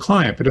help their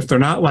client. But if they're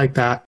not like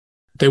that,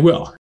 they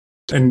will.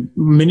 And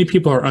many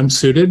people are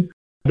unsuited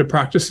to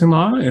practicing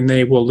law, and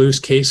they will lose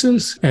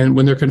cases. And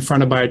when they're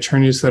confronted by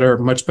attorneys that are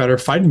much better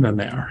fighting than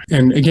they are.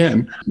 And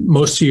again,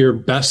 most of your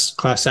best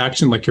class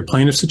action, like your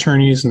plaintiff's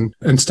attorneys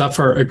and stuff,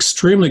 are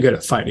extremely good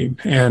at fighting.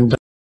 And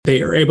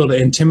they are able to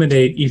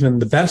intimidate even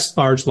the best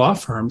large law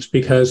firms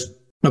because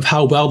of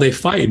how well they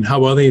fight and how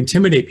well they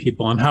intimidate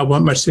people and how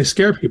much they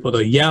scare people.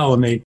 They yell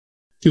and they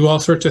do all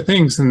sorts of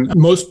things. And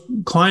most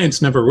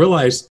clients never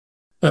realize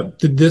that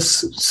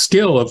this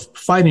skill of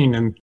fighting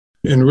and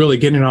really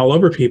getting all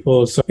over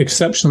people is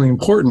exceptionally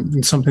important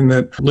and something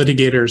that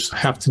litigators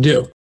have to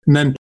do. And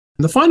then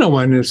the final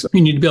one is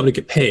you need to be able to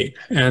get paid.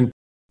 And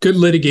good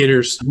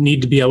litigators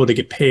need to be able to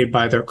get paid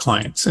by their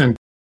clients. And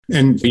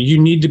you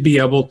need to be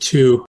able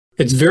to,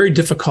 it's very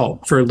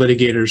difficult for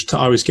litigators to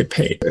always get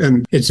paid.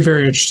 And it's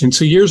very interesting.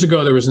 So years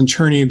ago, there was an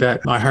attorney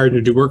that I hired to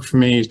do work for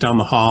me. He's down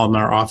the hall in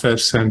our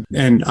office.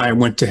 And I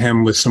went to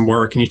him with some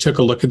work, and he took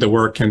a look at the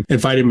work and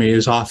invited me to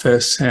his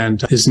office,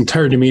 and his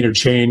entire demeanor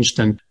changed.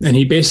 And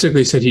he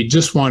basically said it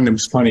was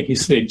funny. He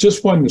said he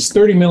just won this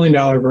 $30 million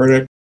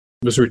verdict,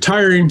 was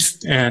retiring,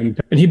 and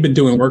he'd been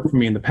doing work for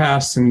me in the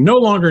past and no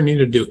longer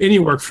needed to do any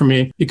work for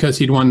me because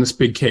he'd won this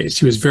big case.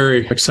 He was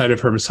very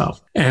excited for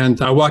himself.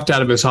 And I walked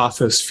out of his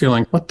office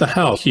feeling, what the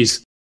hell? He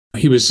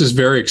was just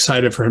very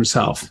excited for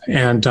himself.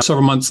 And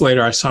several months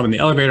later, I saw him in the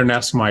elevator and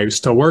asked him why he was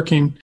still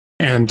working.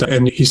 And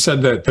he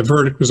said that the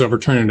verdict was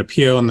overturned in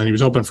appeal, and then he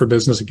was open for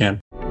business again.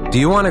 Do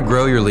you want to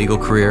grow your legal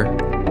career?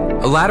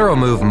 A lateral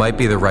move might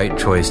be the right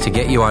choice to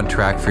get you on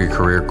track for your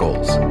career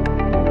goals.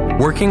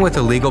 Working with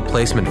a legal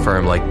placement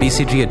firm like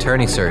BCG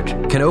Attorney Search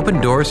can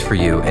open doors for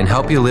you and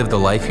help you live the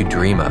life you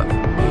dream of.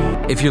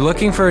 If you're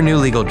looking for a new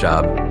legal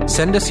job,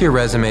 send us your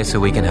resume so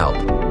we can help.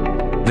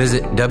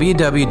 Visit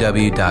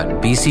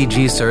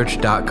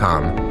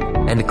www.bcgsearch.com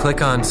and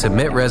click on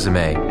Submit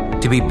Resume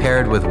to be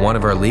paired with one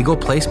of our legal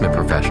placement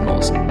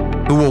professionals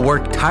who will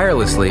work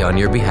tirelessly on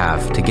your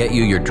behalf to get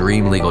you your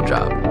dream legal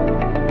job.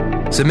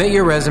 Submit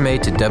your resume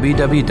to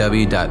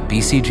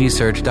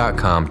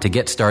www.bcgsearch.com to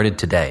get started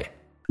today.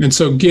 And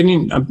so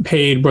getting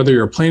paid, whether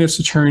you're a plaintiff's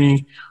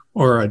attorney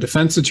or a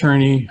defense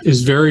attorney,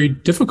 is very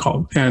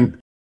difficult. And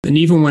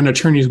even when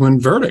attorneys win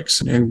verdicts,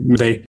 and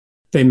they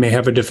may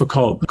have a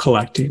difficult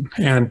collecting.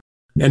 And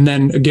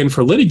then again,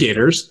 for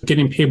litigators,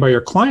 getting paid by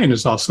your client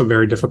is also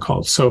very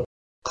difficult. So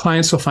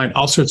clients will find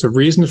all sorts of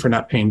reasons for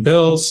not paying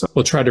bills.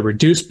 They'll try to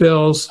reduce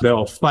bills.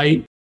 They'll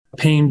fight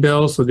paying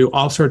bills. They'll do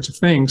all sorts of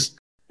things.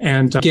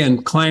 And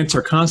again, clients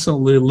are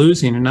constantly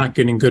losing and not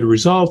getting good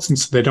results. And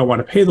so they don't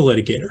want to pay the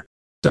litigator.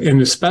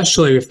 And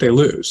especially if they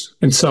lose.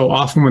 And so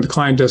often when the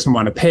client doesn't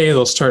want to pay,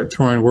 they'll start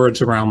throwing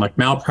words around like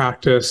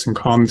malpractice and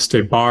calling the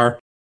state bar.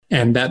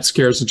 And that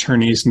scares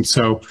attorneys. And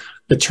so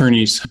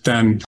attorneys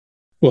then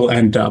will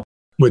end up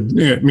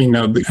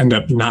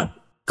not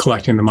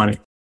collecting the money.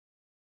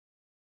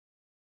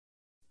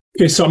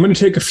 Okay, so I'm going to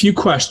take a few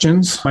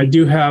questions. I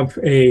do have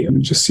let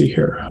me just see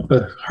here,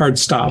 a hard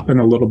stop in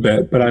a little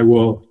bit, but let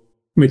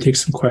me take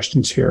some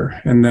questions here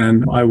and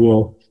then I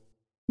will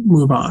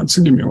move on.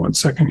 So give me 1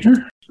 second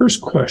here.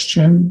 First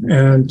question,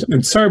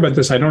 and sorry about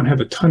this, I don't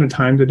have a ton of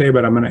time today,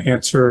 but I'm going to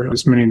answer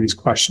as many of these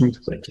questions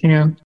as I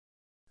can.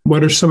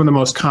 What are some of the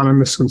most common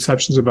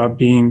misconceptions about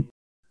being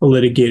a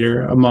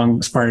litigator among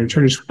aspiring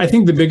attorneys. I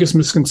think the biggest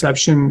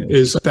misconception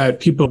is that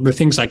the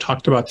things I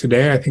talked about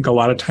today, I think a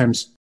lot of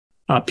times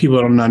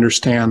people don't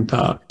understand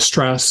the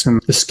stress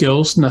and the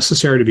skills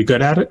necessary to be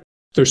good at it.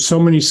 There's so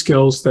many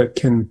skills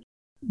that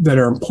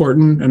are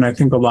important. And I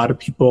think a lot of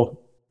people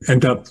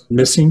end up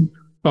missing.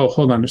 Oh,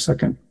 hold on a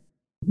second.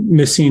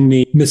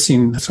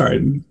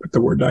 Sorry, put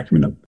the Word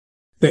document up.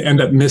 They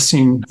end up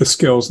missing the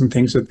skills and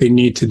things that they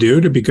need to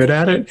do to be good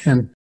at it.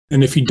 And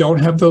if you don't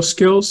have those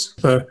skills,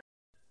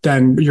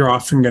 then you're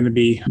often going to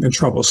be in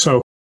trouble.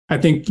 So I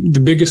think the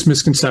biggest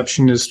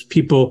misconception is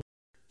people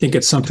think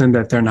it's something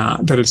that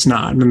it's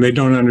not, and they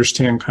don't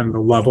understand kind of the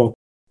level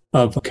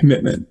of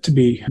commitment to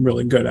be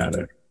really good at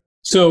it.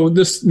 So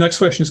this next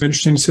question is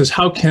interesting. It says,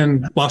 how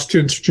can law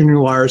students or junior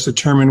lawyers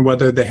determine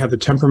whether they have the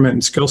temperament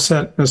and skill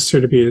set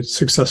necessary to be a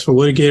successful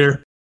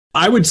litigator?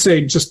 I would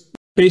say, just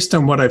based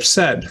on what I've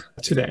said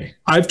today,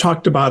 I've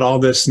talked about all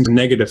this in a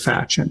negative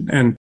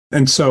fashion.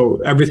 And so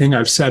everything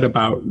I've said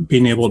about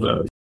being able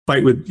to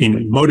fight with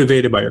being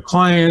motivated by your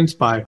clients,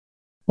 by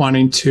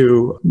wanting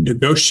to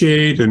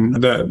negotiate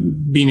and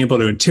being able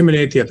to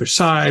intimidate the other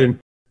side and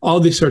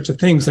all these sorts of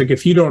things. Like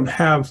if you don't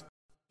have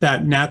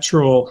that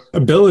natural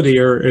ability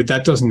or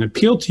that doesn't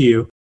appeal to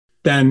you,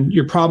 then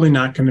you're probably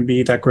not going to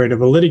be that great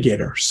of a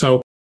litigator.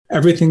 So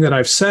everything that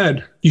I've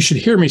said, you should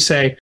hear me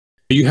say,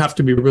 you have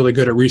to be really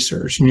good at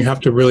research and you have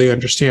to really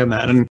understand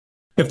that. And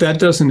if that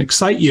doesn't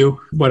excite you,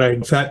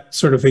 if that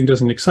sort of thing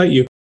doesn't excite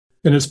you,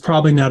 then it's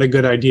probably not a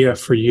good idea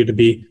for you to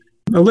be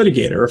a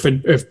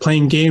litigator. If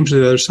playing games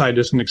with the other side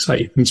doesn't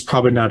excite you, then it's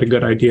probably not a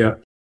good idea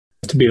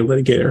to be a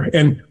litigator.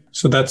 And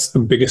so that's the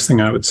biggest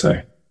thing I would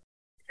say.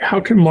 How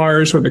can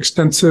lawyers with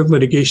extensive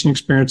litigation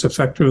experience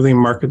effectively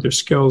market their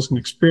skills and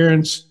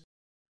experience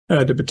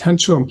to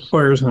potential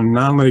employers in a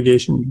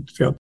non-litigation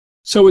field?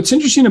 So what's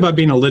interesting about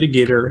being a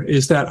litigator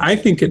is that I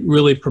think it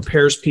really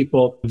prepares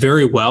people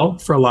very well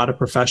for a lot of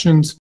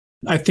professions.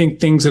 I think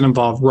things that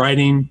involve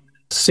writing,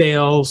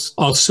 sales,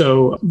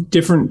 also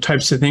different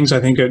types of things, I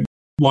think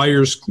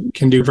lawyers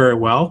can do very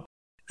well.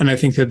 And I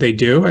think that they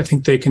do. I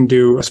think they can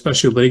do,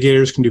 especially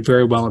litigators, can do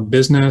very well in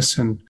business,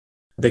 and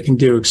they can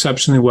do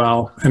exceptionally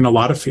well in a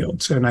lot of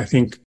fields. And I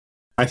think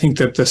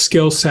that the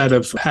skill set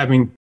of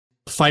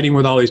fighting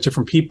with all these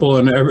different people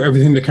and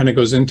everything that kind of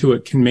goes into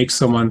it can make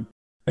someone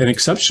an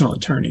exceptional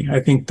attorney. I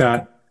think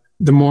that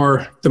the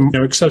more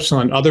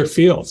exceptional in other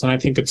fields. And I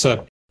think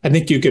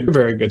you get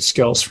very good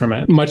skills from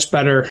it, much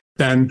better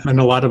than in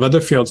a lot of other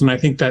fields. And I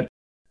think that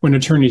when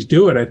attorneys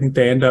do it, I think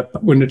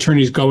when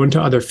attorneys go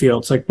into other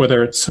fields, like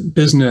whether it's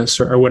business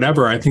or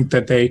whatever, I think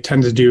that they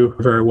tend to do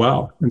very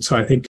well. And so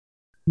I think,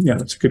 yeah,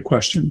 that's a good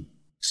question.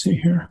 Let's see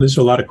here. There's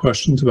a lot of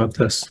questions about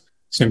this.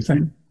 Same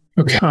thing.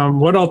 Okay.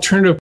 What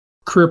alternative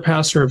career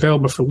paths are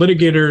available for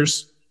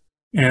litigators?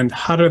 And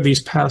how do these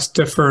paths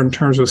differ in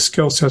terms of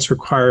skill sets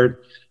required,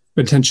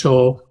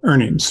 potential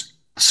earnings?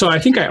 So I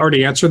think I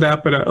already answered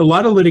that, but a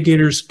lot of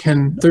litigators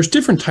there's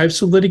different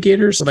types of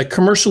litigators. Like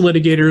commercial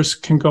litigators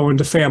can go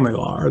into family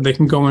law, or they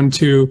can go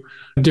into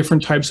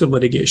different types of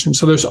litigation.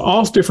 So there's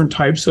all different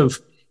types of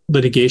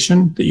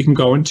litigation that you can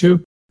go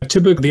into.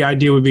 Typically, the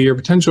idea would be your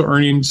potential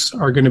earnings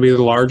are going to be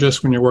the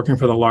largest when you're working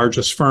for the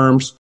largest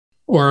firms,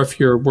 or if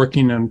you're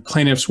working in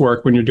plaintiff's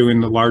work when you're doing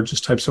the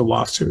largest types of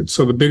lawsuits.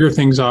 So the bigger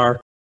things are,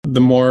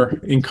 the more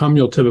income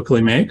you'll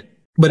typically make.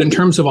 But in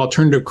terms of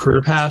alternative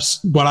career paths,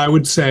 what I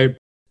would say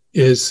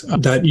is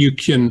that you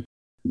can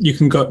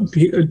go,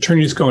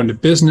 attorneys go into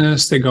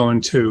business, they go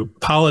into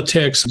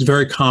politics. It's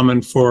very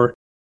common for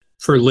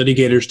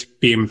litigators to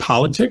be in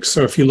politics.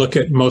 So if you look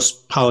at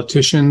most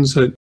politicians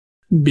that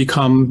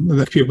become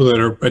the people that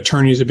are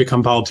attorneys that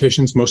become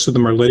politicians, most of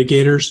them are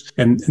litigators.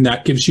 And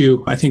that gives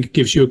you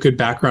a good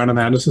background on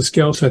that as a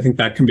skill. So I think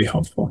that can be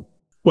helpful.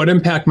 What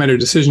impact might a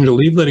decision to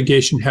leave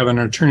litigation have on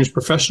an attorney's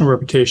professional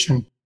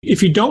reputation?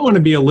 If you don't want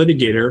to be a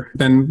litigator,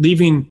 then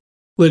leaving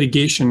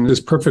litigation is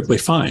perfectly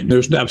fine.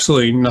 There's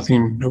absolutely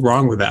nothing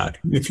wrong with that.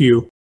 If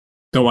you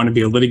don't want to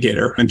be a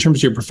litigator, in terms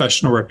of your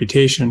professional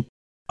reputation,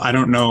 I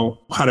don't know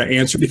how to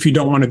answer. If you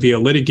don't want to be a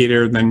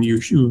litigator, then you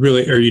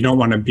don't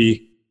want to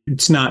be.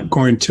 It's not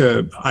going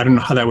to. I don't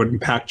know how that would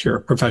impact your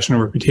professional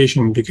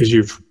reputation because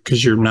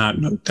you're not.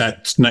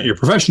 That's not your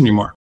profession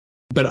anymore.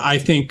 But I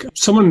think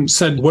someone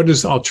said, what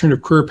is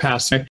alternative career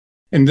paths?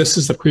 And this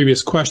is the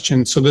previous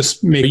question. So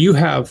you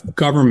have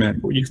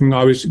government.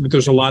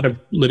 There's a lot of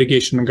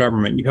litigation in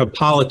government. You have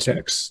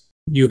politics.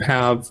 You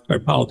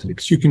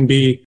can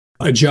be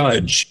a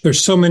judge.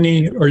 There's so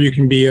many, or you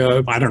can be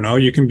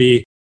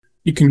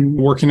you can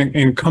work in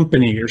a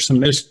company or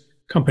something. There's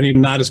company,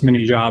 not as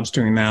many jobs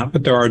doing that,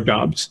 but there are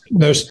jobs.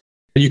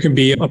 You can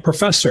be a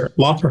professor,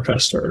 law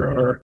professor,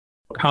 or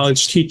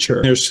college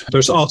teacher.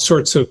 There's all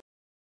sorts of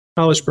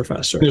college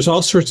professor. There's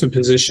all sorts of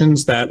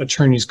positions that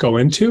attorneys go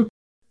into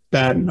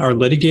that are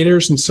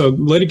litigators. And so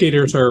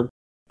litigators are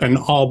in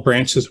all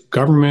branches of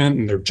government,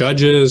 and they're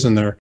judges, and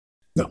they're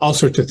all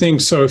sorts of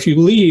things. So if you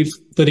leave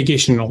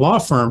litigation in a law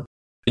firm,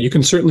 you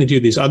can certainly do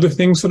these other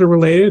things that are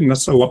related. And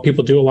that's what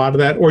people do, a lot of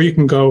that. Or you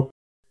can go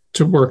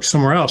to work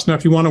somewhere else. Now,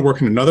 if you want to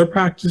work in another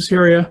practice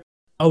area,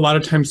 a lot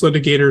of times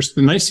litigators,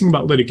 the nice thing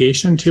about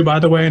litigation too, by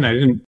the way, and I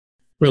didn't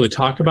really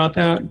talk about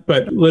that,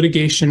 but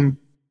litigation,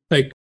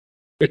 like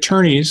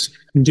attorneys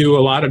can do a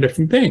lot of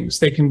different things.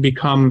 They can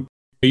become,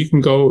 you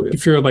can go,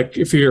 if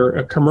you're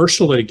a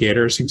commercial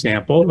litigator, as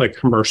example, like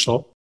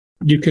commercial,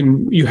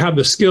 you have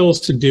the skills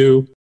to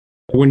do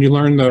when you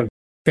learn the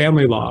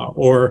family law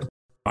or,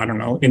 I don't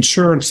know,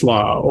 insurance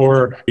law,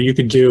 or you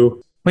could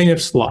do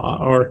plaintiff's law,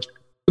 or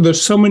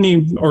there's so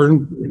many, or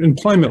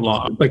employment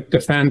law, like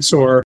defense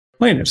or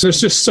plaintiffs.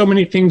 There's just so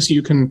many things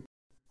you can,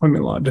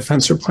 employment law,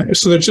 defense or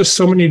plaintiffs. So there's just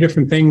so many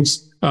different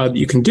things that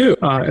you can do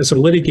as a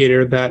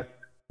litigator that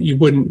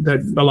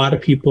that a lot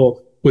of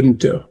people wouldn't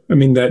do. I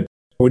mean, that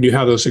when you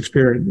have those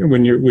experience,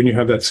 when you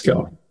have that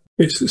skill.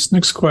 Okay, so this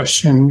next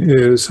question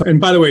is, and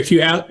by the way, if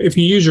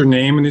you use your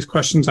name in these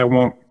questions, I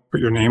won't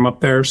put your name up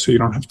there, so you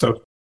don't have to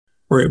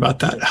worry about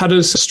that. How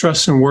does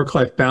stress and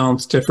work-life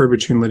balance differ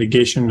between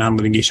litigation and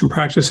non-litigation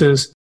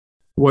practices?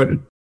 What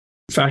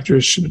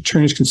factors should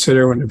attorneys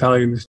consider when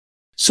evaluating this?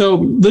 So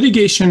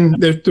litigation,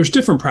 there's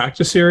different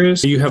practice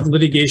areas. You have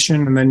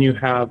litigation, and then you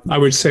have, I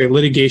would say,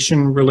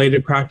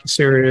 litigation-related practice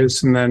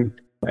areas, and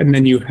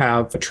then you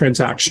have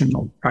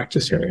transactional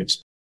practice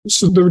areas.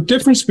 So the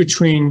difference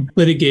between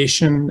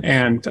litigation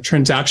and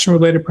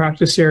transaction-related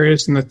practice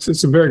areas, and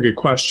it's a very good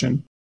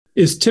question,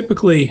 is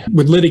typically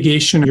with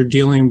litigation, you're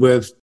dealing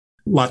with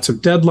lots of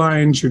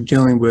deadlines, you're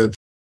dealing with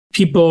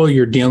people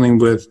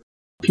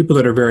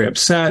that are very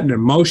upset and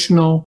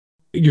emotional,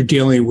 you're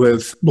dealing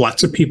with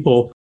lots of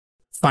people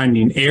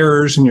finding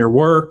errors in your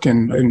work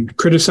and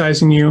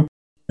criticizing you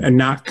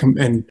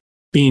and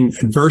being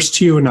adverse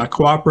to you and not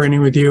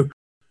cooperating with you.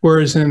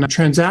 Whereas in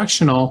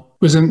transaction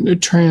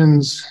related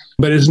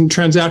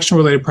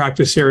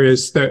practice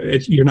areas,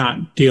 you're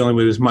not dealing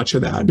with as much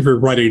of that. If you're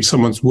writing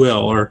someone's will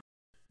or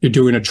you're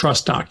doing a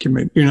trust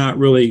document, you're not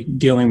really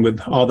dealing with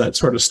all that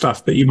sort of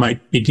stuff that you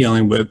might be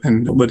dealing with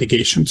in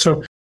litigation.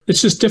 So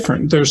it's just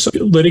different. There's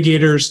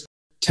litigators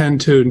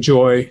tend to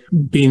enjoy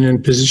being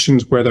in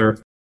positions where they're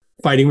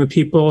fighting with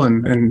people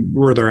and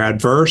where they're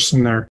adverse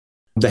and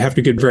they have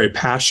to get very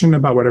passionate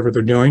about whatever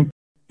they're doing.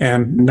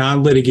 And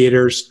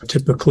non-litigators,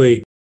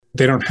 typically,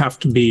 they don't have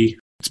to be,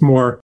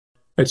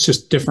 it's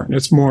just different.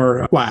 It's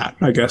more flat,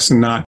 I guess,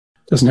 and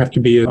doesn't have to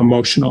be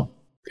emotional.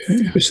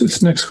 Okay, this is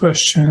the next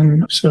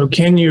question. So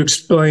can you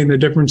explain the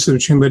differences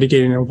between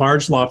litigating in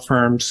large law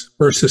firms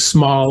versus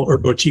small or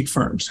boutique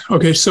firms?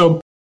 Okay,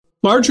 so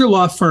larger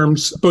law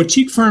firms,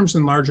 boutique firms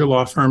and larger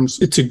law firms,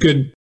 it's a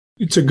good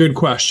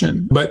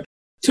question. But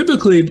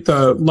typically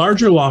the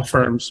larger law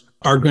firms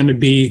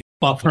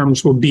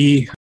will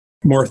be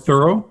more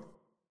thorough,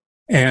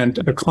 and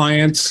the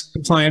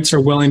clients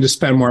are willing to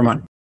spend more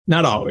money.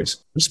 Not always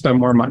spend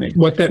more money.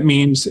 What that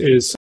means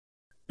is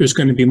there's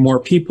going to be more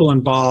people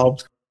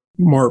involved,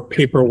 more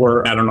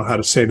paperwork. I don't know how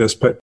to say this,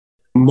 but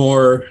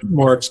more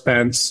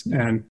expense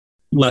and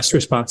less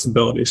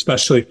responsibility,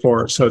 especially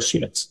for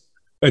associates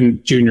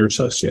and junior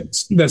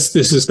associates.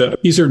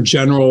 These are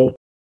general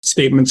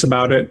statements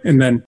about it.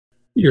 And then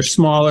your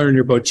smaller and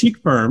your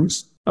boutique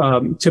firms,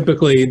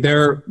 typically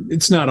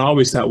it's not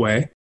always that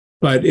way,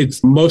 but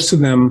most of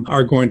them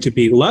are going to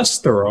be less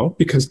thorough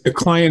because the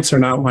clients are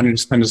not wanting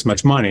to spend as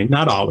much money.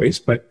 Not always,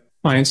 but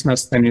clients not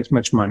spending as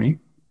much money.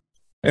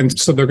 And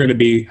so they're going to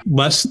be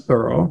less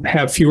thorough,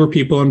 have fewer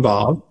people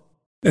involved,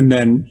 and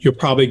then you'll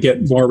probably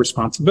get more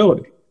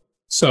responsibility.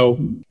 So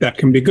that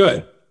can be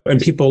good.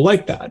 And people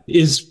like that.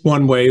 Is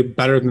one way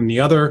better than the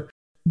other?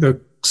 The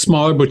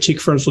smaller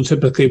boutique firms will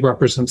typically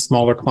represent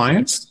smaller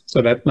clients.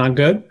 So that's not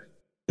good.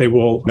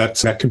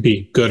 That could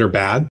be good or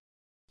bad.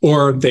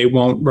 Or they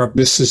won't.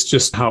 This is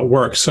just how it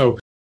works. So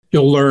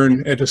you'll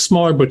learn at a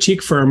smaller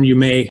boutique firm, you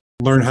may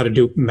learn how to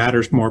do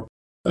matters more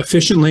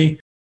efficiently,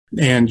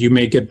 and you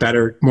may get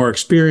more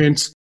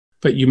experience,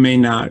 but you may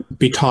not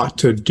be taught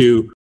to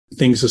do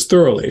things as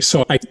thoroughly.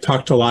 So I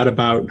talked a lot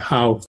about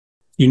how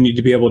you need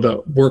to be able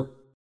to work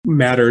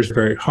matters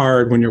very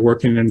hard when you're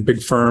working in a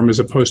big firm as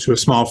opposed to a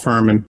small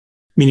firm, and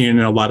meaning in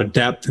a lot of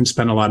depth and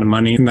spend a lot of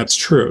money. And that's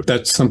true.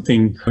 That's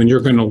something, and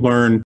you're going to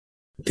learn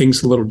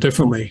things a little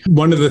differently.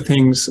 One of the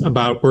things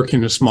about working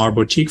in a smaller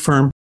boutique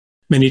firm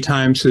many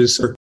times is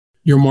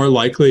you're more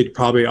likely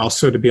probably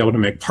also to be able to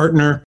make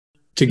partner,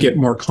 to get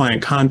more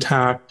client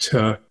contact,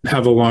 to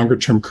have a longer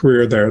term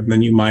career there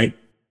than you might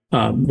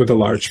with a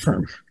large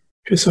firm.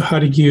 Okay, so how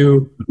do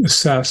you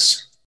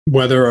assess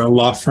whether a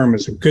law firm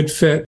is a good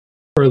fit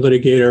for a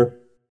litigator,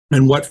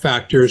 and what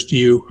factors do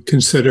you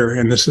consider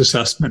in this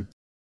assessment?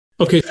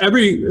 Okay,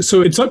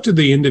 so it's up to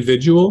the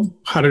individual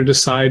how to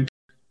decide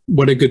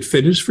what a good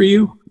fit is for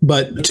you.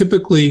 But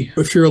typically,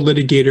 if you're a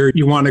litigator,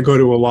 you want to go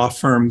to a law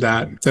firm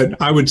that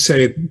I would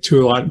say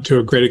to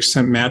a great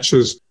extent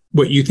matches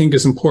what you think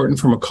is important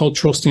from a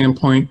cultural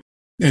standpoint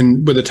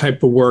and with the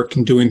type of work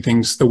and doing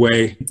things the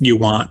way you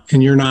want.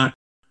 And you're not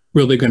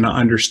really going to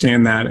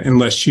understand that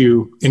unless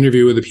you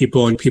interview with the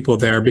people and people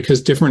there,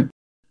 because different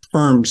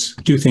firms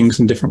do things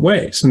in different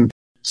ways. And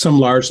some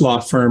large law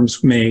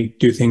firms may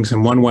do things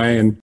in one way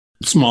and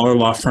smaller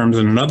law firms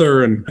in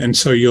another. And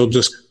so you'll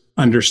just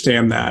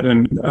understand that.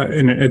 And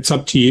it's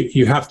up to you.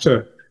 You have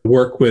to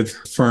work with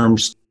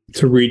firms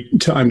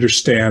to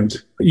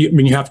understand.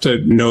 You have to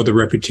know the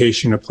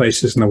reputation of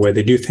places and the way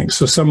they do things.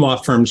 So some law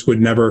firms would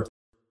never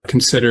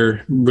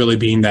consider really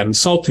being that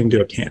insulting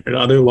to a candidate.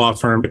 Other law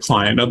firm, a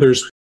client,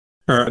 others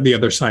are the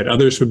other side.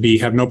 Others would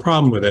have no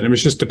problem with it. And it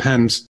just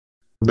depends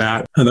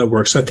how that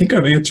works. So I think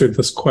I've answered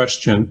this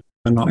question,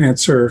 and I'll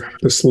answer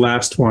this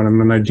last one. And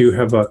then I do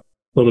have a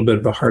little bit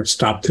of a hard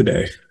stop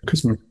today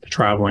because I'm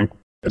traveling.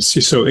 Let's see.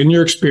 So in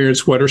your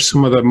experience, what are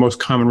some of the most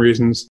common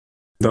reasons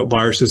that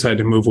lawyers decide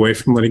to move away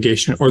from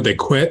litigation or they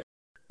quit?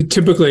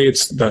 Typically,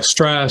 it's the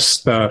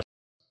stress, the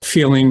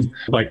feeling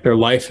like their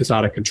life is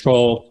out of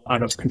control,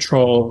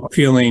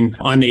 feeling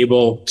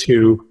unable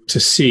to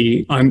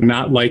see,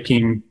 not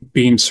liking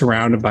being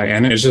surrounded by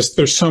enemies. It's just,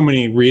 there's so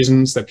many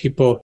reasons that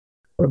people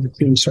are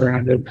being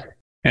surrounded,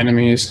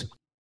 enemies,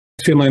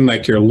 feeling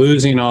like you're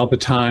losing all the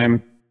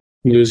time,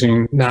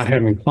 not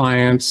having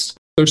clients.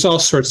 There's all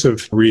sorts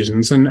of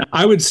reasons. And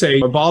I would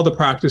say of all the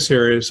practice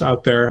areas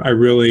out there, I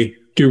really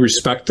do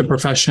respect the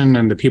profession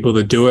and the people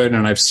that do it.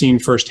 And I've seen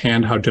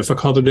firsthand how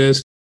difficult it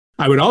is.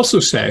 I would also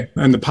say,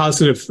 and the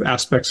positive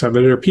aspects of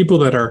it are people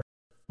that are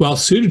well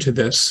suited to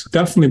this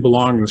definitely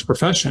belong in this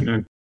profession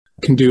and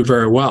can do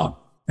very well.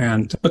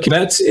 And okay,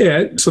 that's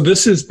it. So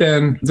this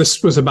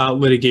was about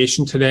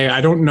litigation today. I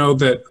don't know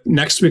that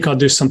next week I'll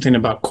do something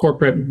about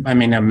corporate. I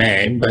mean, I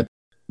may,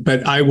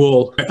 but I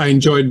will. I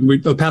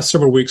enjoyed the past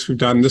several weeks we've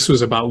done. This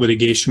was about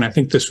litigation. I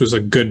think this was a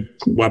good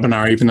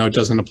webinar, even though it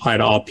doesn't apply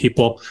to all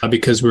people,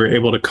 because we were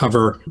able to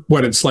cover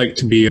what it's like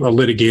to be a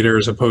litigator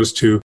as opposed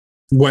to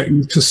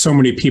so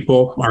many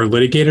people are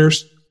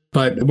litigators.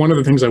 But one of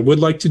the things I would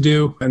like to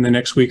do in the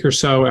next week or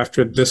so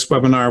after this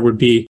webinar would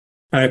be,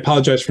 I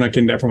apologize for not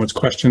getting to everyone's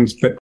questions,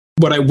 but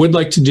what I would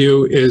like to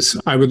do is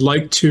I would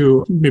like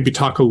to maybe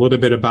talk a little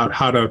bit about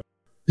how to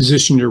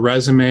position your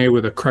resume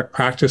with a correct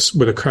practice,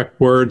 with the correct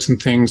words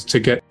and things to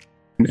get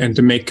and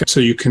to make so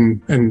you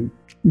can and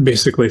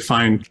basically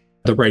find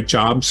the right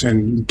jobs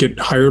and get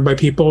hired by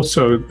people.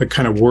 So the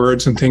kind of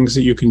words and things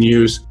that you can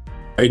use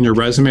in your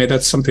resume,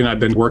 that's something I've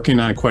been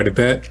working on quite a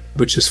bit,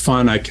 which is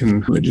fun. Let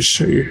me just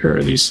show you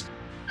here these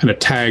kind of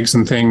tags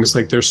and things.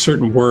 Like there's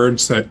certain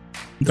words that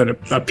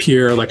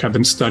appear, like I've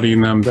been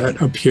studying them,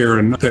 that appear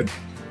and that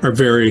are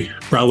very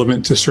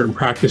relevant to certain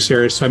practice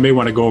areas. So I may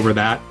want to go over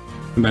that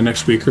in the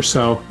next week or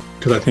so,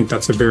 because I think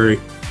that's a very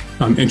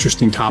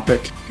interesting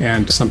topic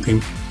and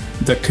something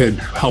that could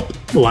help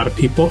a lot of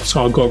people. So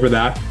I'll go over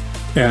that.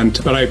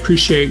 But I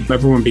appreciate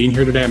everyone being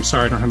here today. I'm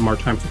sorry I don't have more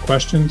time for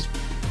questions.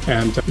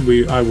 And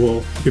I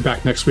will be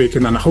back next week.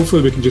 And then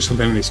hopefully we can do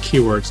something on these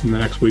keywords in the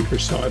next week or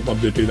so. I'd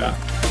love to do that.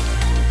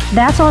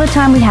 That's all the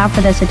time we have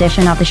for this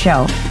edition of the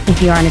show.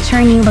 If you're an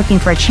attorney looking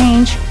for a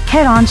change,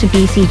 head on to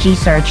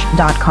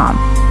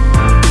bcgsearch.com.